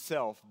Jesus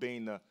himself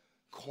being the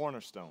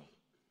cornerstone,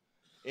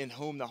 in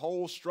whom the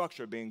whole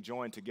structure being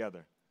joined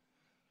together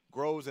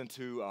grows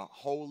into a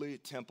holy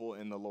temple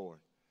in the Lord.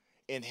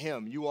 In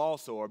him you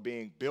also are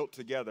being built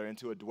together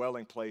into a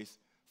dwelling place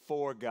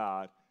for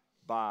God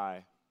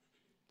by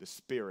the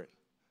Spirit.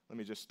 Let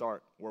me just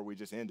start where we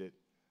just ended.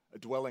 A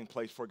dwelling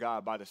place for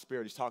God by the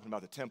Spirit. He's talking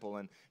about the temple.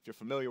 And if you're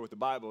familiar with the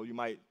Bible, you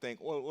might think,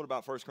 well, what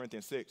about 1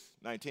 Corinthians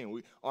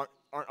 6:19? Aren't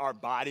our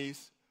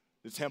bodies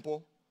the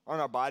temple?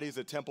 Aren't our bodies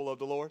the temple of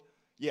the Lord?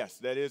 Yes,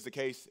 that is the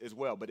case as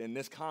well. But in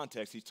this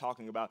context, he's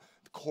talking about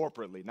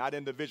corporately, not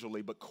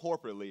individually, but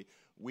corporately,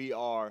 we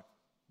are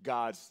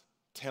God's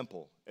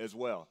temple as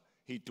well.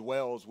 He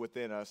dwells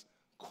within us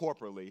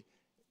corporately,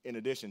 in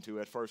addition to,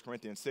 as 1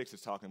 Corinthians 6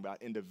 is talking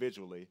about,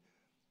 individually,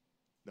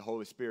 the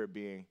Holy Spirit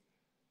being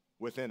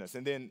within us.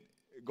 And then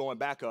going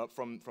back up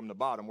from the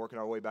bottom, working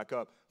our way back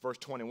up, verse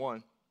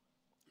 21,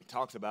 he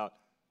talks about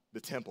the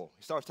temple.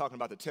 He starts talking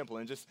about the temple,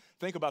 and just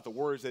think about the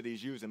words that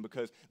he's using,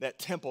 because that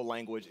temple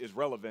language is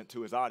relevant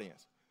to his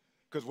audience.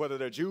 Because whether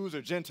they're Jews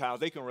or Gentiles,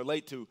 they can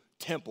relate to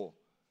temple.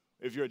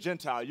 If you're a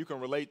Gentile, you can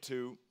relate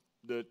to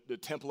the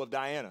temple of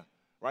Diana,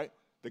 right?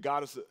 The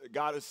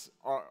goddess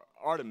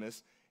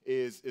Artemis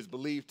is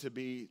believed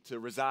to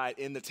reside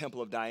in the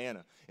temple of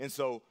Diana. And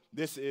so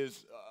this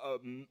is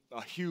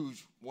a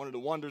huge, one of the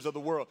wonders of the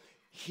world.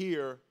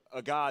 Here,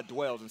 a God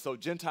dwells. And so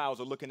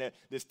Gentiles are looking at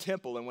this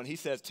temple, and when he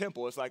says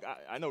temple, it's like,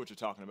 I know what you're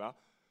talking about.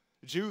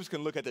 Jews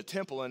can look at the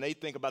temple, and they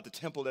think about the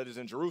temple that is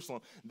in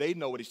Jerusalem. They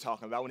know what he's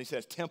talking about when he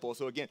says temple.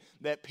 So again,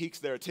 that piques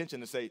their attention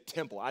to say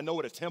temple. I know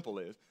what a temple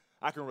is.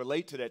 I can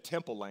relate to that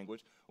temple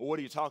language. Well, what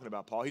are you talking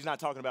about, Paul? He's not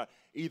talking about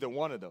either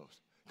one of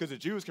those. Because the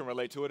Jews can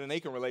relate to it, and they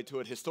can relate to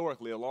it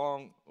historically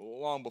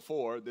long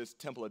before this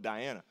temple of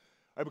Diana,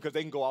 right? Because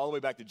they can go all the way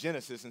back to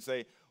Genesis and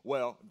say,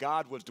 well,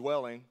 God was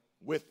dwelling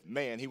with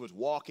man. He was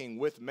walking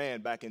with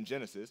man back in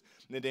Genesis.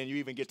 And then you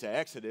even get to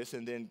Exodus,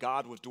 and then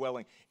God was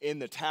dwelling in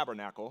the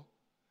tabernacle.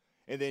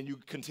 And then you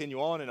continue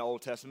on in the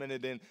Old Testament,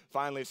 and then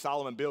finally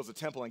Solomon builds a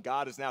temple, and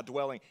God is now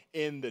dwelling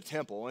in the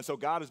temple. And so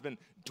God has been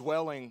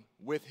dwelling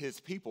with his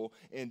people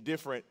in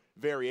different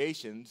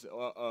variations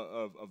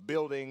of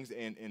buildings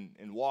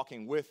and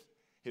walking with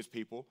his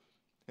people.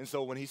 And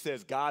so when he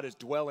says God is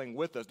dwelling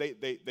with us,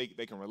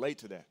 they can relate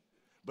to that.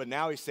 But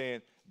now he's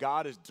saying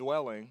God is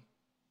dwelling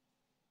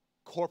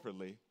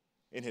corporately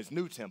in his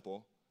new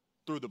temple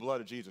through the blood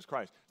of Jesus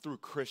Christ, through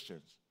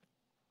Christians.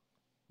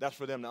 That's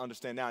for them to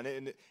understand now.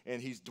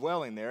 And he's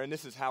dwelling there, and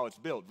this is how it's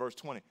built. Verse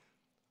 20.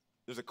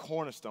 There's a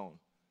cornerstone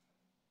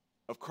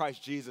of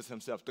Christ Jesus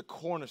himself, the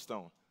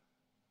cornerstone.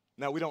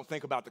 Now, we don't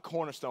think about the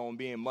cornerstone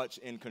being much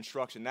in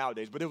construction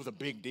nowadays, but it was a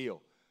big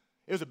deal.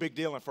 It was a big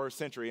deal in first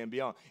century and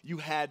beyond. You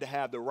had to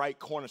have the right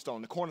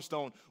cornerstone. The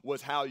cornerstone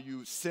was how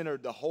you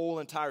centered the whole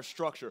entire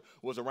structure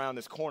was around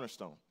this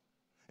cornerstone.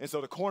 And so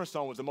the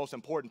cornerstone was the most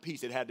important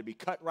piece. It had to be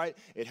cut right.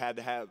 It had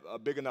to have a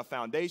big enough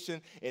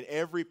foundation. And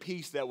every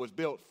piece that was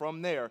built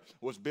from there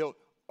was built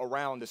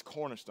around this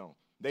cornerstone.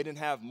 They didn't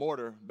have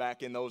mortar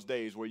back in those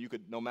days where you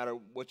could, no matter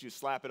what you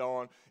slap it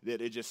on,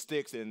 that it just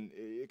sticks and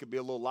it could be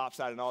a little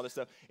lopsided and all this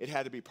stuff. It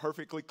had to be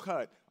perfectly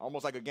cut,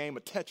 almost like a game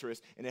of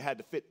Tetris, and it had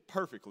to fit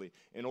perfectly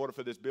in order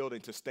for this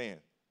building to stand.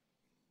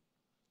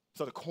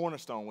 So the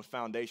cornerstone was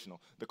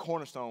foundational. The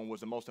cornerstone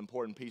was the most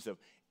important piece of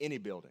any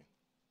building.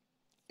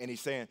 And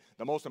he's saying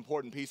the most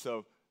important piece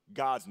of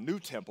God's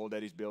new temple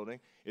that he's building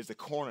is the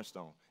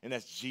cornerstone, and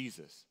that's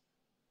Jesus.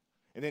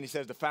 And then he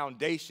says the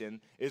foundation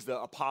is the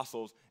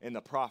apostles and the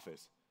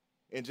prophets.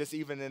 And just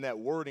even in that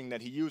wording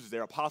that he uses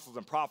there, apostles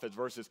and prophets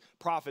versus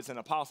prophets and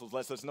apostles,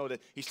 lets us know that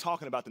he's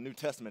talking about the New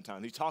Testament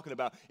time. He's talking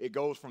about it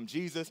goes from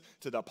Jesus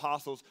to the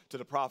apostles to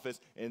the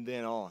prophets and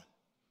then on.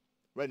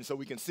 Right? And so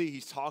we can see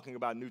he's talking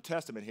about New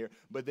Testament here,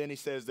 but then he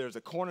says there's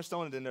a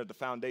cornerstone and then there's the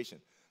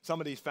foundation. Some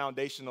of these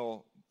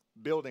foundational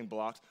building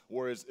blocks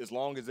were as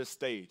long as this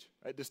stage.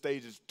 Right? This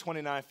stage is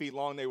 29 feet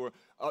long. They were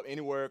up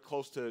anywhere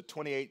close to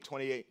 28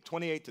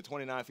 to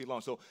 29 feet long.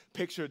 So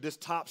picture this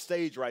top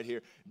stage right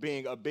here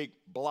being a big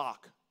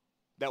block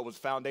that was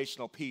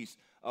foundational piece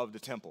of the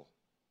temple.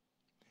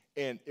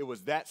 And it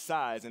was that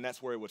size, and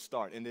that's where it would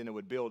start. And then it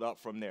would build up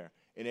from there.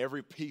 And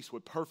every piece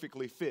would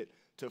perfectly fit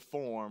to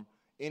form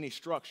any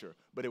structure.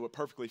 But it would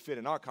perfectly fit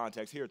in our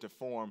context here to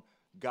form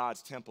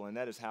God's temple. And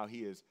that is how he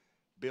is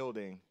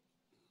building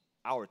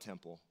our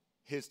temple,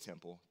 his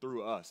temple,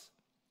 through us.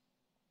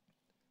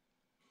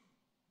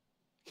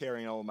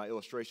 Carrying on my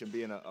illustration,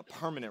 being a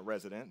permanent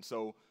resident.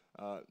 So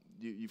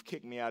you've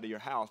kicked me out of your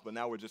house, but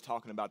now we're just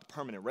talking about the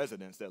permanent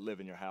residents that live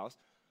in your house.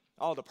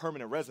 All the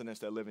permanent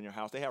residents that live in your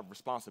house, they have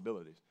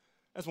responsibilities.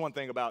 That's one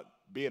thing about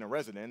being a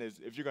resident is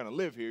if you're going to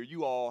live here,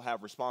 you all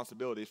have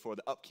responsibilities for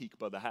the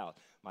upkeep of the house.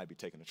 It might be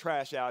taking the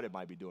trash out. It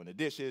might be doing the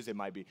dishes. It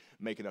might be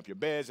making up your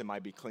beds. It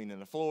might be cleaning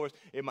the floors.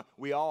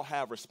 We all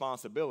have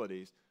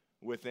responsibilities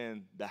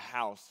within the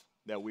house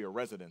that we are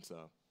residents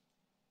of.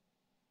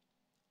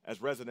 As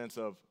residents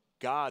of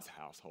God's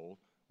household,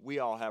 we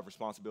all have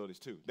responsibilities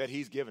too that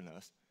he's given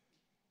us.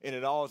 And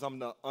it all is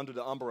under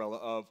the umbrella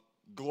of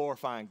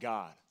glorifying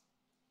God.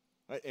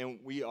 Right? And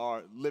we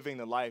are living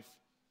the life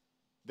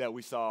that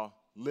we saw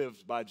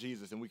lived by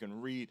Jesus, and we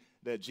can read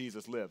that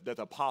Jesus lived, that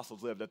the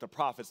apostles lived, that the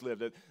prophets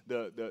lived,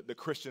 that the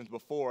Christians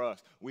before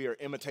us, we are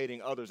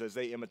imitating others as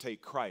they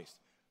imitate Christ.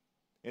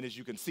 And as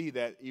you can see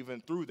that even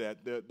through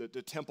that,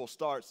 the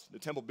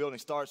temple building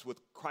starts with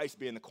Christ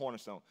being the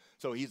cornerstone.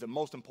 So he's the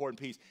most important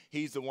piece.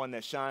 He's the one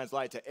that shines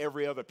light to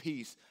every other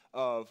piece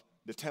of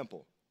the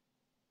temple.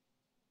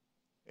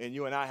 And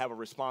you and I have a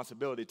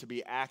responsibility to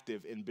be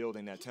active in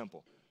building that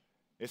temple.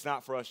 It's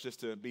not for us just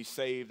to be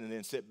saved and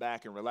then sit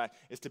back and relax.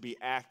 It's to be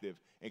active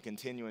and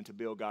continuing to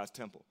build God's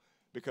temple.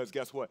 Because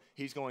guess what?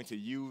 He's going to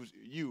use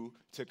you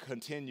to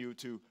continue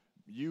to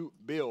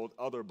build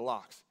other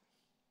blocks.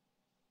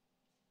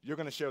 You're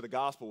going to share the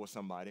gospel with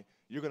somebody.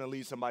 You're going to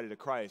lead somebody to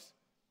Christ.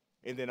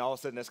 And then all of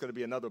a sudden, that's going to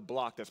be another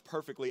block that's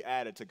perfectly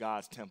added to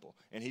God's temple.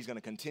 And he's going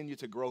to continue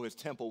to grow his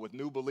temple with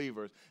new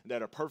believers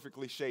that are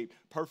perfectly shaped,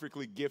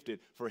 perfectly gifted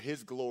for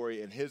his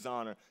glory and his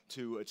honor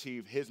to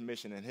achieve his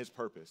mission and his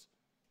purpose.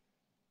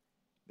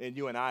 And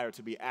you and I are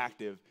to be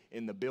active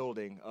in the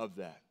building of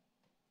that.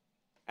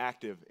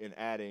 Active in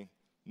adding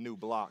new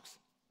blocks.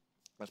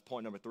 That's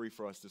point number 3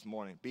 for us this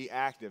morning. Be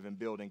active in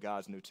building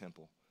God's new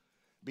temple.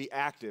 Be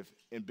active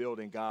in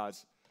building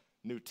God's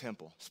new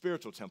temple.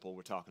 Spiritual temple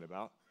we're talking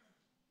about.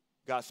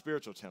 God's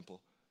spiritual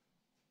temple.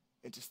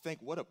 And just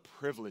think what a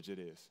privilege it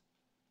is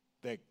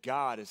that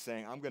God is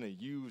saying, I'm going to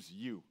use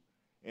you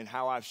and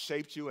how I've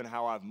shaped you and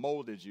how I've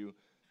molded you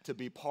to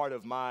be part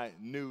of my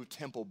new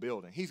temple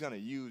building. He's going to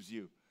use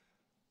you.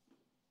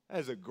 That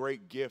is a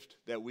great gift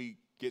that we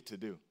get to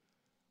do.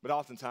 But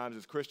oftentimes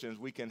as Christians,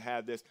 we can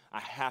have this, I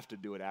have to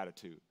do it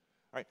attitude.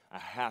 Right? I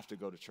have to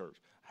go to church.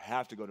 I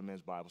have to go to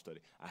men's Bible study.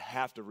 I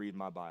have to read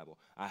my Bible.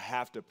 I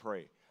have to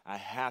pray. I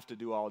have to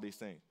do all these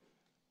things.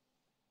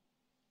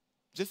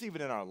 Just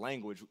even in our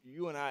language,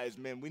 you and I as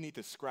men, we need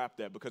to scrap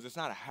that because it's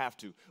not a have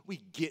to. We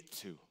get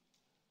to.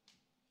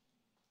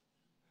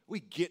 We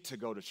get to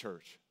go to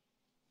church.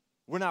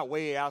 We're not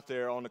way out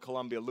there on the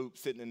Columbia Loop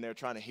sitting in there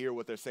trying to hear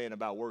what they're saying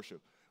about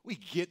worship. We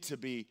get to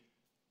be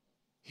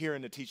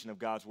hearing the teaching of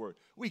God's word.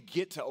 We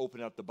get to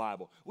open up the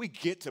Bible. We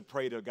get to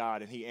pray to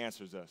God and he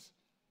answers us.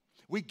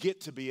 We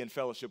get to be in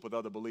fellowship with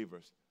other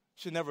believers.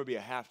 Should never be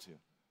a have to.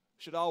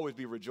 Should always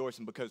be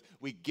rejoicing because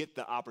we get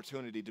the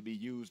opportunity to be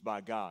used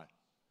by God.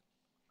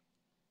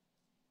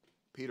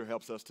 Peter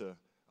helps us to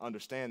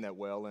understand that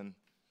well in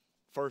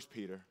 1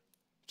 Peter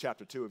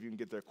chapter 2. If you can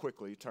get there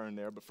quickly, turn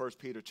there. But 1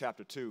 Peter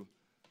chapter 2,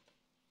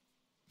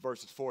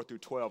 verses 4 through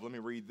 12. Let me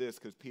read this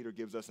because Peter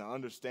gives us an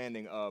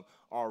understanding of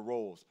our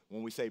roles.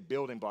 When we say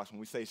building blocks, when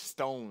we say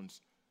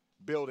stones,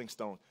 building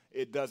stones,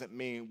 it doesn't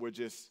mean we're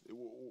just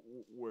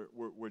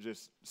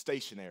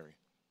stationary.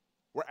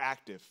 We're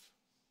active,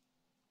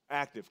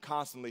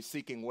 constantly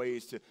seeking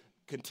ways to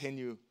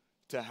continue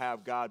to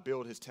have God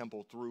build his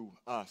temple through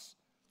us.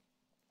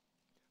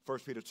 1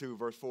 Peter 2,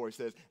 verse 4, he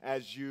says,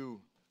 as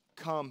you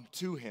come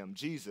to him,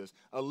 Jesus,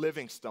 a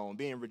living stone,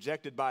 being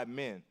rejected by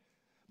men,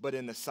 but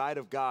in the sight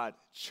of God,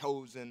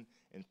 chosen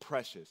and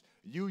precious.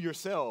 You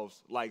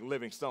yourselves, like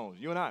living stones,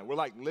 you and I, we're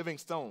like living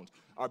stones,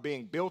 are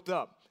being built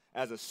up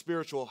as a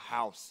spiritual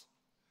house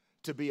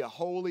to be a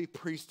holy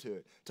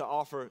priesthood, to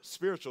offer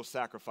spiritual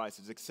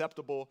sacrifices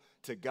acceptable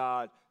to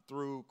God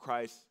through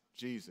Christ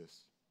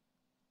Jesus.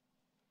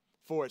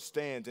 For it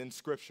stands in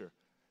Scripture,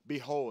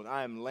 behold,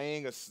 I am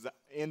laying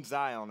in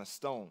Zion a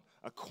stone,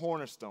 a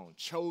cornerstone,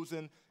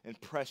 chosen and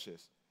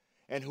precious.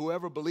 And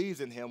whoever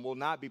believes in him will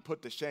not be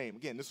put to shame.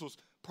 Again, this was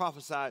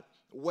prophesied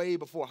way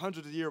before,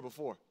 hundreds of years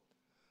before.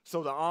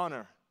 So the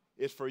honor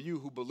is for you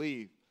who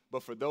believe.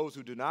 But for those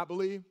who do not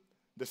believe,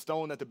 the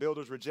stone that the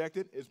builders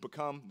rejected is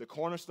become the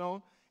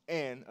cornerstone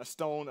and a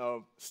stone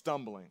of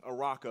stumbling, a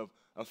rock of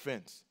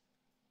offense.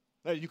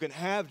 Now, you can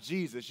have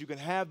Jesus, you can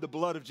have the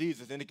blood of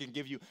Jesus, and it can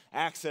give you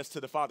access to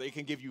the Father. It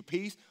can give you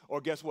peace,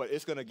 or guess what?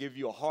 It's going to give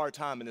you a hard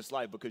time in this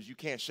life because you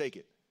can't shake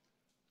it.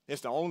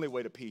 It's the only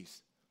way to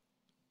peace.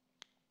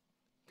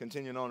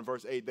 Continuing on in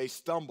verse 8, they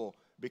stumble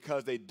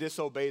because they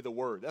disobey the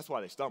word. That's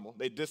why they stumble.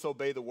 They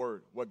disobey the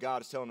word, what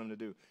God is telling them to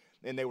do.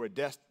 And they were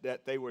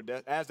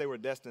as they were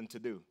destined to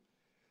do.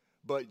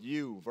 But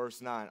you,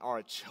 verse 9, are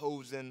a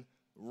chosen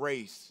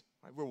race.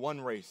 Right? We're one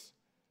race.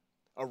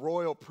 A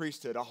royal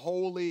priesthood, a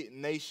holy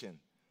nation,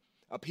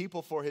 a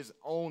people for his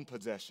own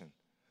possession,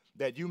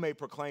 that you may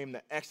proclaim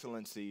the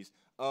excellencies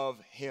of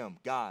him,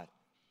 God,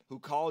 who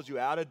calls you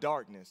out of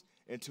darkness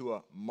into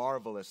a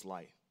marvelous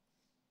light.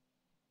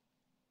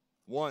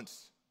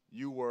 Once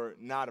you were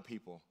not a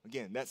people.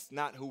 Again, that's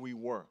not who we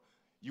were.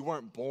 You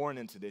weren't born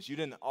into this. You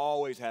didn't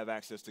always have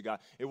access to God.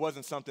 It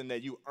wasn't something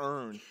that you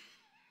earned.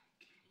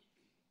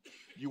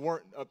 You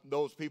weren't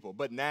those people.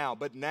 But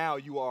now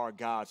you are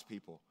God's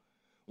people.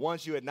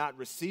 Once you had not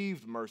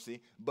received mercy,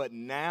 but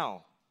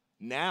now,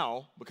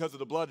 because of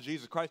the blood of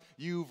Jesus Christ,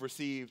 you've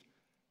received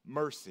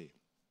mercy.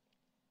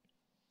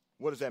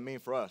 What does that mean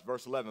for us?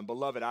 Verse 11,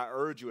 beloved, I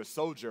urge you as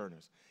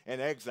sojourners and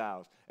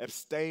exiles,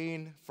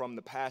 abstain from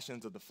the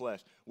passions of the flesh,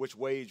 which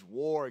wage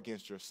war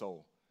against your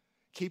soul.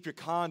 Keep your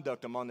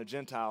conduct among the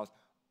Gentiles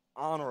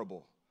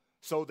honorable,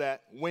 so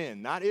that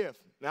when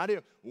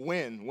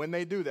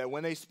they do that,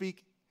 when they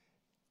speak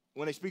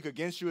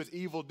against you as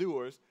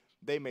evildoers,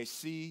 they may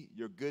see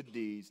your good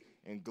deeds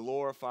and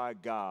glorify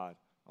God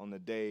on the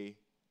day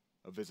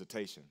of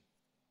visitation.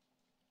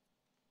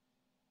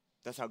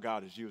 That's how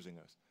God is using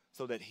us,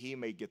 so that he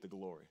may get the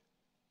glory,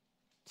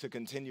 to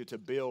continue to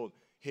build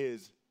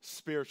his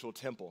spiritual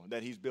temple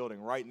that he's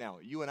building right now.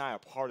 You and I are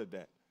part of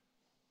that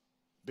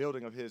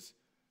building of his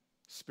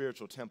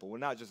spiritual temple. We're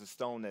not just a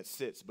stone that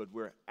sits, but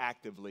we're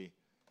actively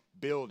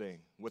building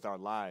with our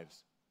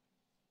lives.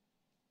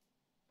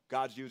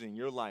 God's using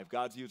your life.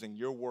 God's using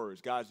your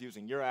words. God's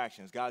using your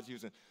actions. God's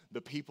using the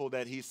people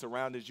that he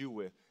surrounded you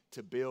with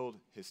to build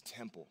his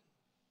temple.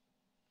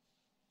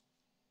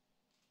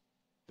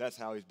 That's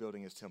how he's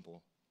building his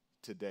temple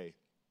today.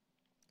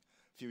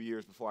 A few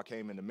years before I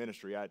came into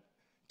ministry, I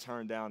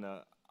turned down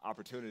an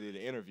opportunity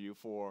to interview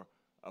for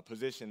a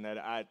position that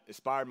I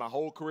aspired my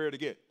whole career to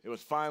get. It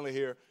was finally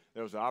here.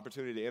 There was an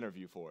opportunity to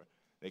interview for it.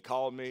 They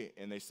called me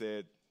and they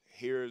said,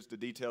 here's the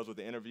details of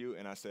the interview.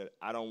 And I said,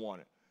 I don't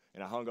want it.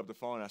 And I hung up the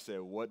phone and I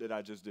said, what did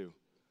I just do?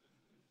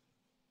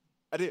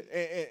 I did.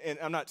 And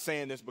I'm not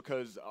saying this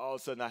because all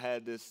of a sudden I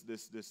had this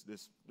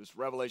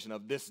revelation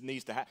of this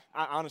needs to happen.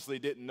 I honestly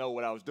didn't know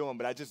what I was doing,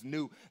 but I just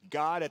knew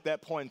God at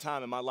that point in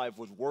time in my life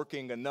was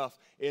working enough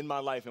in my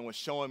life and was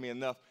showing me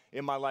enough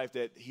in my life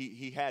that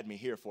he had me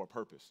here for a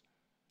purpose.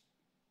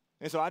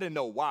 And so I didn't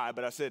know why,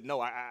 but I said,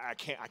 no, I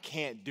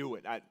can't do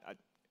it. I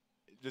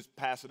just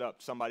pass it up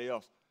to somebody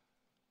else.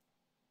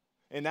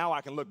 And now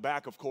I can look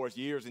back, of course,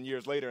 years and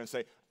years later and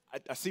say,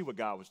 I see what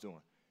God was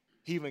doing.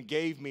 He even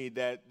gave me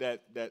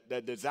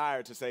that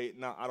desire to say,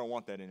 no, I don't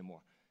want that anymore.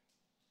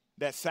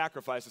 That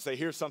sacrifice to say,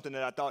 here's something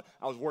that I thought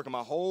I was working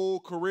my whole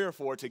career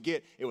for to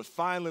get. It was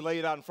finally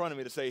laid out in front of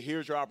me to say,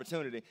 here's your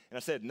opportunity. And I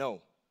said,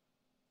 no.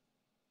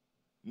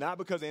 Not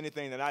because of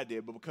anything that I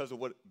did, but because of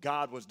what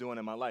God was doing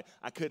in my life.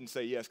 I couldn't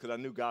say yes because I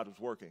knew God was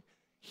working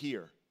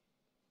here,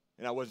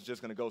 and I wasn't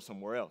just going to go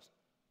somewhere else.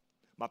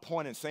 My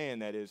point in saying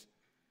that is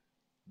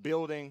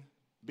being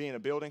a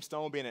building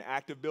stone, being an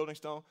active building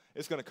stone,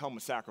 it's going to come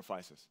with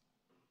sacrifices.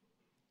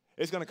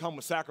 It's going to come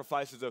with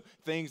sacrifices of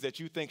things that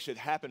you think should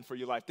happen for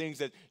your life, things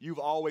that you've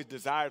always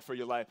desired for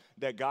your life,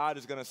 that God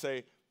is going to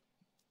say,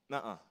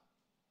 nuh-uh,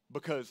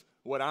 because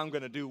what I'm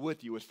going to do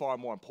with you is far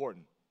more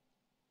important.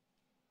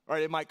 All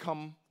right, it might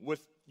come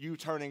with you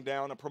turning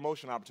down a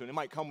promotion opportunity. It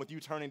might come with you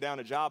turning down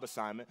a job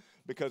assignment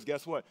because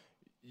guess what?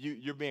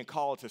 You're being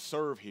called to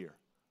serve here.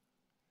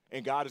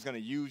 And God is going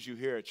to use you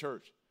here at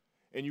church.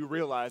 And you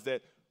realize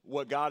that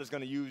what God is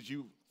going to use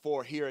you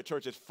for here at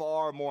church is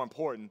far more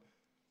important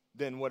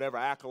than whatever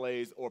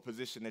accolades or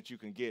position that you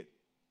can get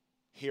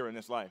here in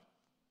this life.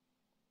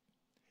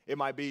 It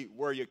might be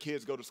where your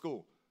kids go to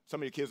school. Some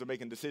of your kids are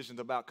making decisions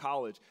about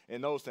college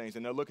and those things,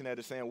 and they're looking at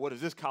it saying, what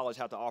does this college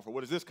have to offer?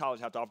 What does this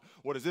college have to offer?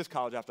 What does this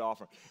college have to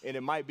offer? And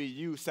it might be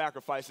you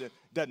sacrificing,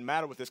 doesn't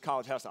matter what this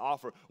college has to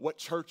offer, what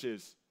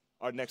churches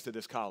are next to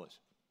this college.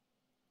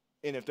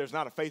 And if there's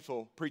not a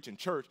faithful preaching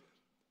church,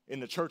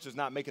 and the church is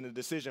not making a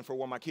decision for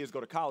where my kids go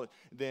to college,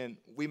 then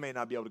we may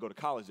not be able to go to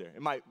college there.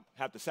 It might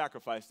have to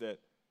sacrifice that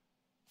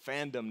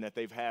fandom that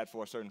they've had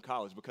for a certain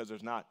college because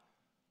there's not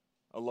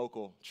a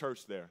local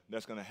church there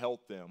that's going to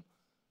help them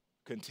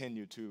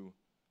continue to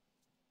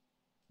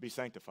be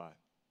sanctified.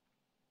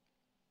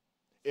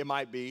 It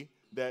might be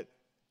that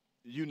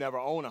you never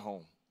own a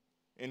home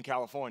in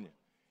California.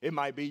 It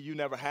might be you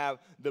never have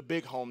the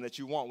big home that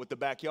you want with the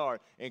backyard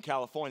in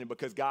California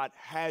because God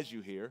has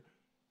you here.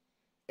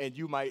 And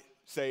you might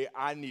say,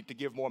 I need to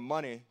give more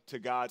money to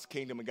God's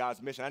kingdom and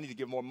God's mission. I need to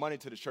give more money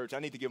to the church. I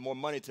need to give more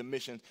money to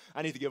missions.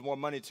 I need to give more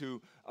money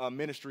to a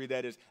ministry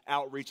that is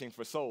outreaching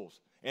for souls.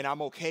 And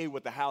I'm okay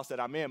with the house that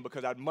I'm in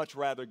because I'd much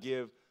rather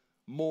give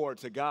more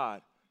to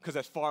God because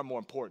that's far more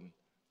important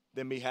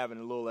than me having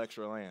a little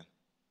extra land,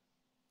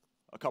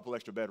 a couple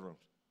extra bedrooms.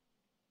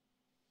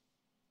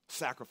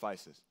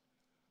 Sacrifices,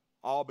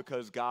 all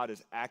because God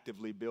is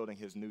actively building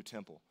his new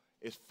temple,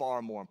 is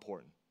far more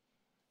important.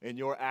 And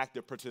your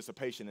active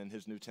participation in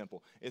his new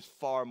temple is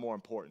far more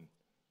important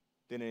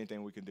than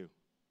anything we can do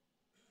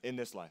in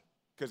this life.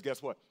 Because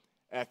guess what?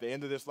 At the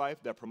end of this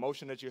life, that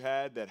promotion that you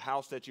had, that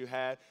house that you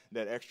had,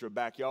 that extra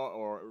backyard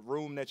or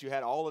room that you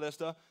had, all of that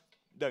stuff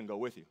doesn't go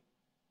with you.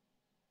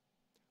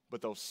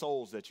 But those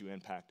souls that you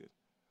impacted,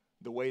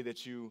 the way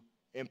that you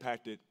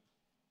impacted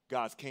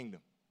God's kingdom,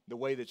 the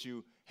way that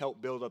you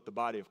helped build up the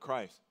body of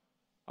Christ,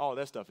 all of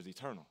that stuff is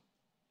eternal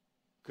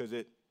because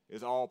it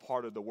is all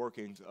part of the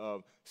workings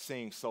of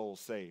seeing souls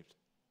saved.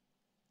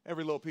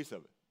 Every little piece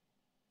of it.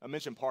 I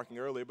mentioned parking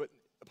earlier, but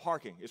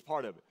parking is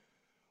part of it.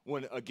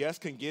 When a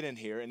guest can get in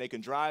here and they can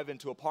drive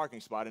into a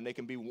parking spot and they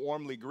can be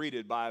warmly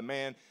greeted by a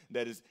man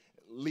that is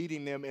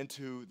leading them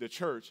into the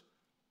church,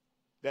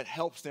 that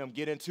helps them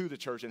get into the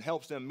church and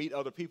helps them meet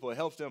other people. It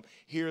helps them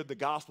hear the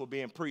gospel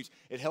being preached.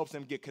 It helps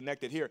them get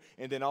connected here.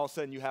 And then all of a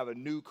sudden you have a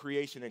new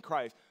creation in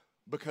Christ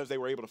because they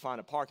were able to find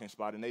a parking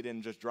spot and they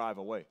didn't just drive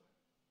away.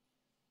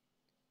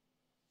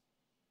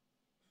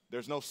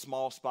 There's no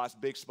small spots,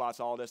 big spots,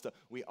 all that stuff.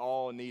 We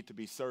all need to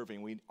be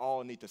serving. We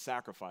all need to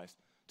sacrifice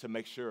to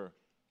make sure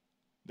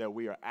that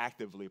we are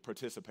actively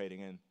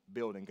participating in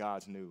building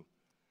God's new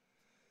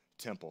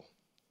temple.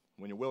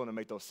 When you're willing to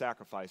make those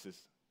sacrifices,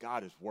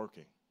 God is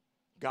working.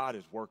 God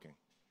is working,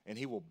 and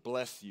he will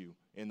bless you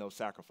in those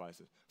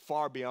sacrifices,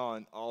 far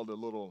beyond all the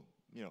little,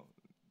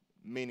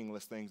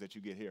 meaningless things that you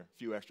get here, a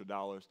few extra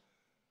dollars,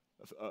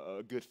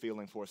 a good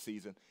feeling for a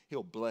season.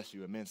 He'll bless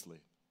you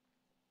immensely.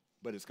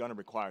 But it's going to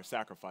require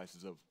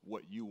sacrifices of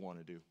what you want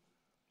to do.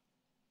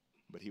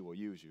 But he will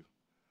use you.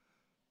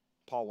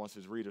 Paul wants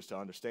his readers to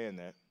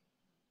understand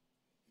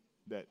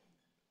that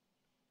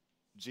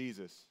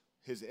Jesus,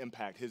 his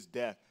impact, his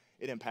death,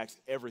 it impacts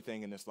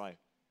everything in this life.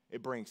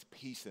 It brings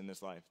peace in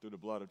this life through the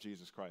blood of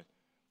Jesus Christ.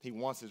 He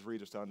wants his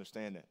readers to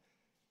understand that.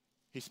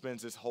 He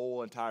spends this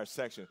whole entire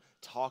section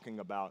talking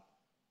about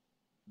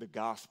the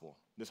gospel,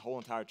 this whole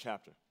entire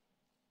chapter.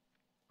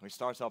 He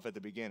starts off at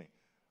the beginning,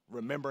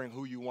 remembering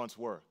who you once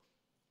were.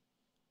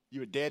 You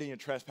were dead in your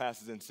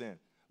trespasses and sin,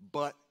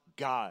 but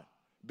God,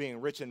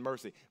 being rich in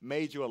mercy,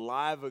 made you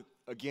alive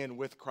again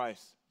with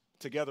Christ,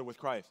 together with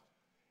Christ.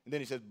 And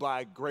then he says,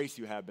 by grace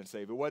you have been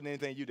saved. It wasn't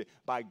anything you did.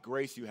 By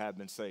grace you have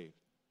been saved.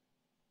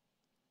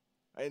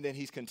 And then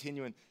he's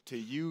continuing to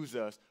use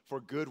us for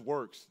good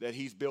works that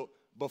he's built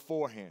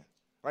beforehand.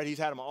 Right? He's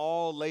had them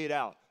all laid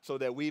out so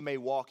that we may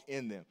walk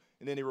in them.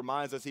 And then he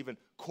reminds us even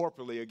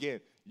corporately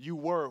again, you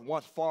were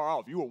once far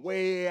off. You were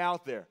way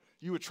out there.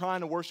 You were trying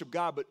to worship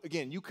God, but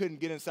again, you couldn't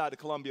get inside the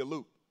Columbia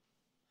Loop.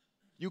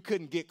 You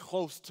couldn't get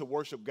close to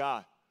worship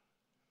God.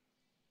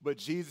 But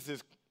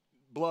Jesus'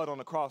 blood on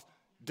the cross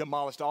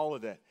demolished all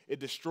of that. It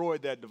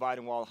destroyed that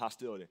dividing wall of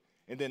hostility.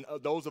 And then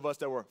those of us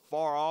that were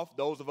far off,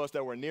 those of us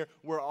that were near,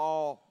 we're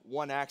all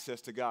one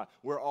access to God.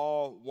 We're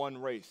all one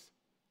race.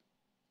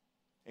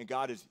 And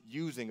God is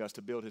using us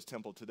to build his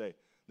temple today.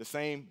 The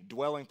same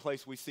dwelling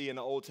place we see in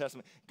the Old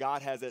Testament,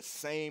 God has that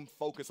same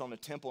focus on the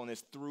temple, and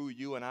it's through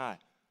you and I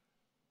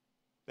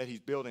that he's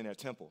building that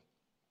temple.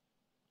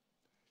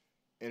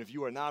 And if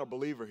you are not a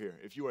believer here,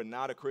 if you are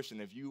not a Christian,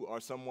 if you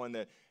are someone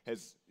that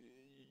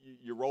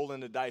you're rolling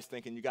the dice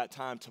thinking you got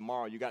time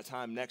tomorrow, you got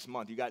time next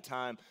month, you got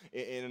time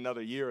in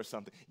another year or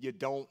something, you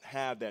don't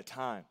have that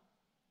time.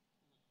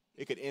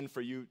 It could end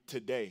for you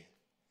today.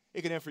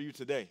 It could end for you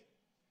today.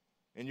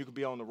 And you could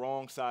be on the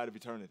wrong side of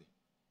eternity.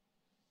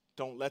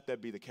 Don't let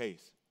that be the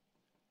case.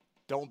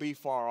 Don't be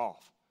far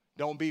off.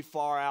 Don't be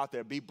far out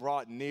there. Be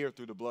brought near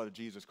through the blood of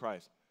Jesus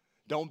Christ.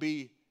 Don't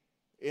be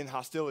in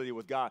hostility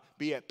with God.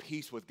 Be at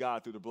peace with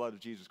God through the blood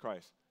of Jesus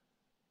Christ.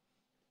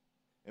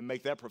 And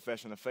make that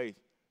profession of faith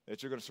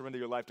that you're going to surrender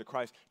your life to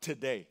Christ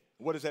today.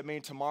 What does that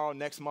mean tomorrow,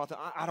 next month?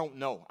 I don't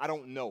know. I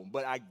don't know.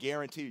 But I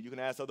guarantee you can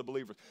ask other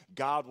believers.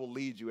 God will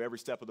lead you every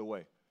step of the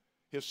way.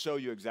 He'll show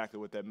you exactly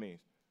what that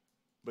means.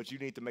 But you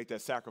need to make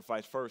that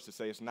sacrifice first to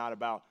say it's not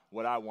about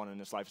what I want in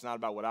this life. It's not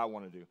about what I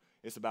want to do.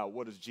 It's about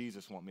what does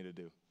Jesus want me to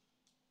do.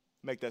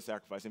 Make that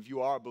sacrifice. If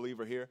you are a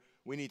believer here,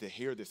 we need to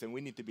hear this, and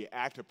we need to be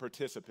active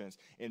participants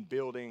in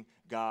building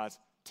God's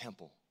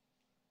temple.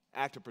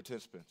 Active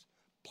participants,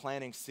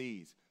 planting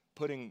seeds,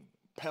 putting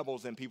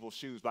pebbles in people's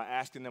shoes by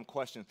asking them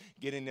questions,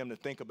 getting them to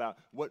think about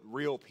what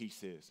real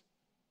peace is,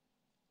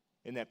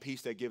 and that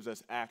peace that gives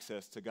us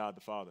access to God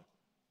the Father.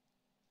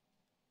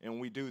 And when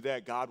we do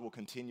that, God will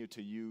continue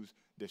to use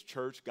this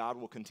church. God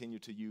will continue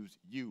to use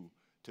you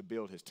to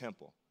build his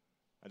temple.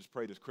 I just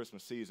pray this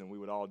Christmas season we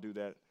would all do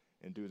that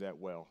and do that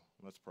well.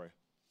 Let's pray.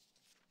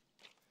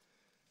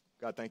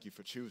 God, thank you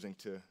for choosing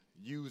to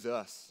use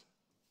us.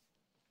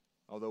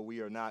 Although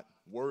we are not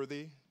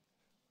worthy,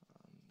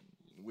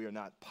 we are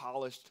not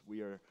polished,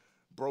 we are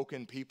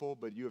broken people,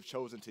 but you have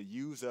chosen to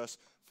use us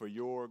for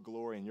your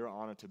glory and your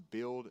honor to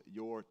build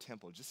your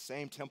temple. Just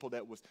same temple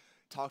that was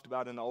talked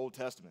about in the Old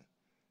Testament.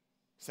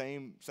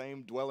 Same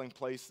dwelling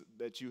place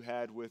that you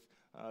had with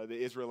the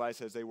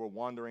Israelites as they were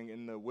wandering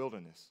in the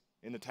wilderness,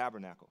 in the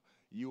tabernacle.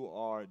 You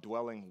are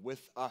dwelling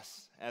with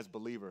us as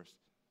believers,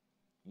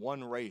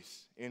 one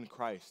race in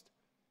Christ,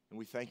 and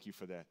we thank you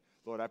for that.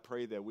 Lord, I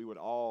pray that we would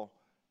all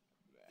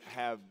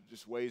have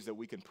just ways that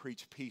we can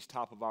preach peace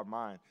top of our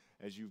mind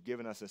as you've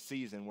given us a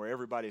season where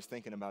everybody is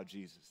thinking about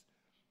Jesus.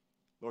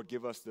 Lord,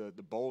 give us the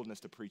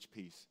boldness to preach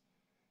peace.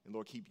 And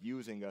Lord, keep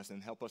using us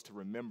and help us to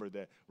remember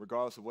that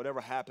regardless of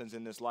whatever happens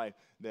in this life,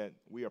 that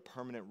we are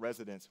permanent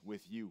residents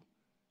with you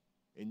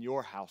in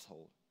your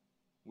household.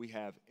 We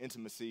have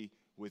intimacy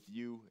with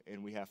you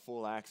and we have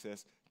full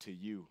access to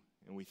you.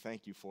 And we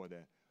thank you for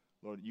that.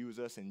 Lord, use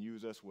us and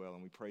use us well.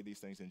 And we pray these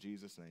things in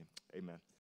Jesus' name. Amen.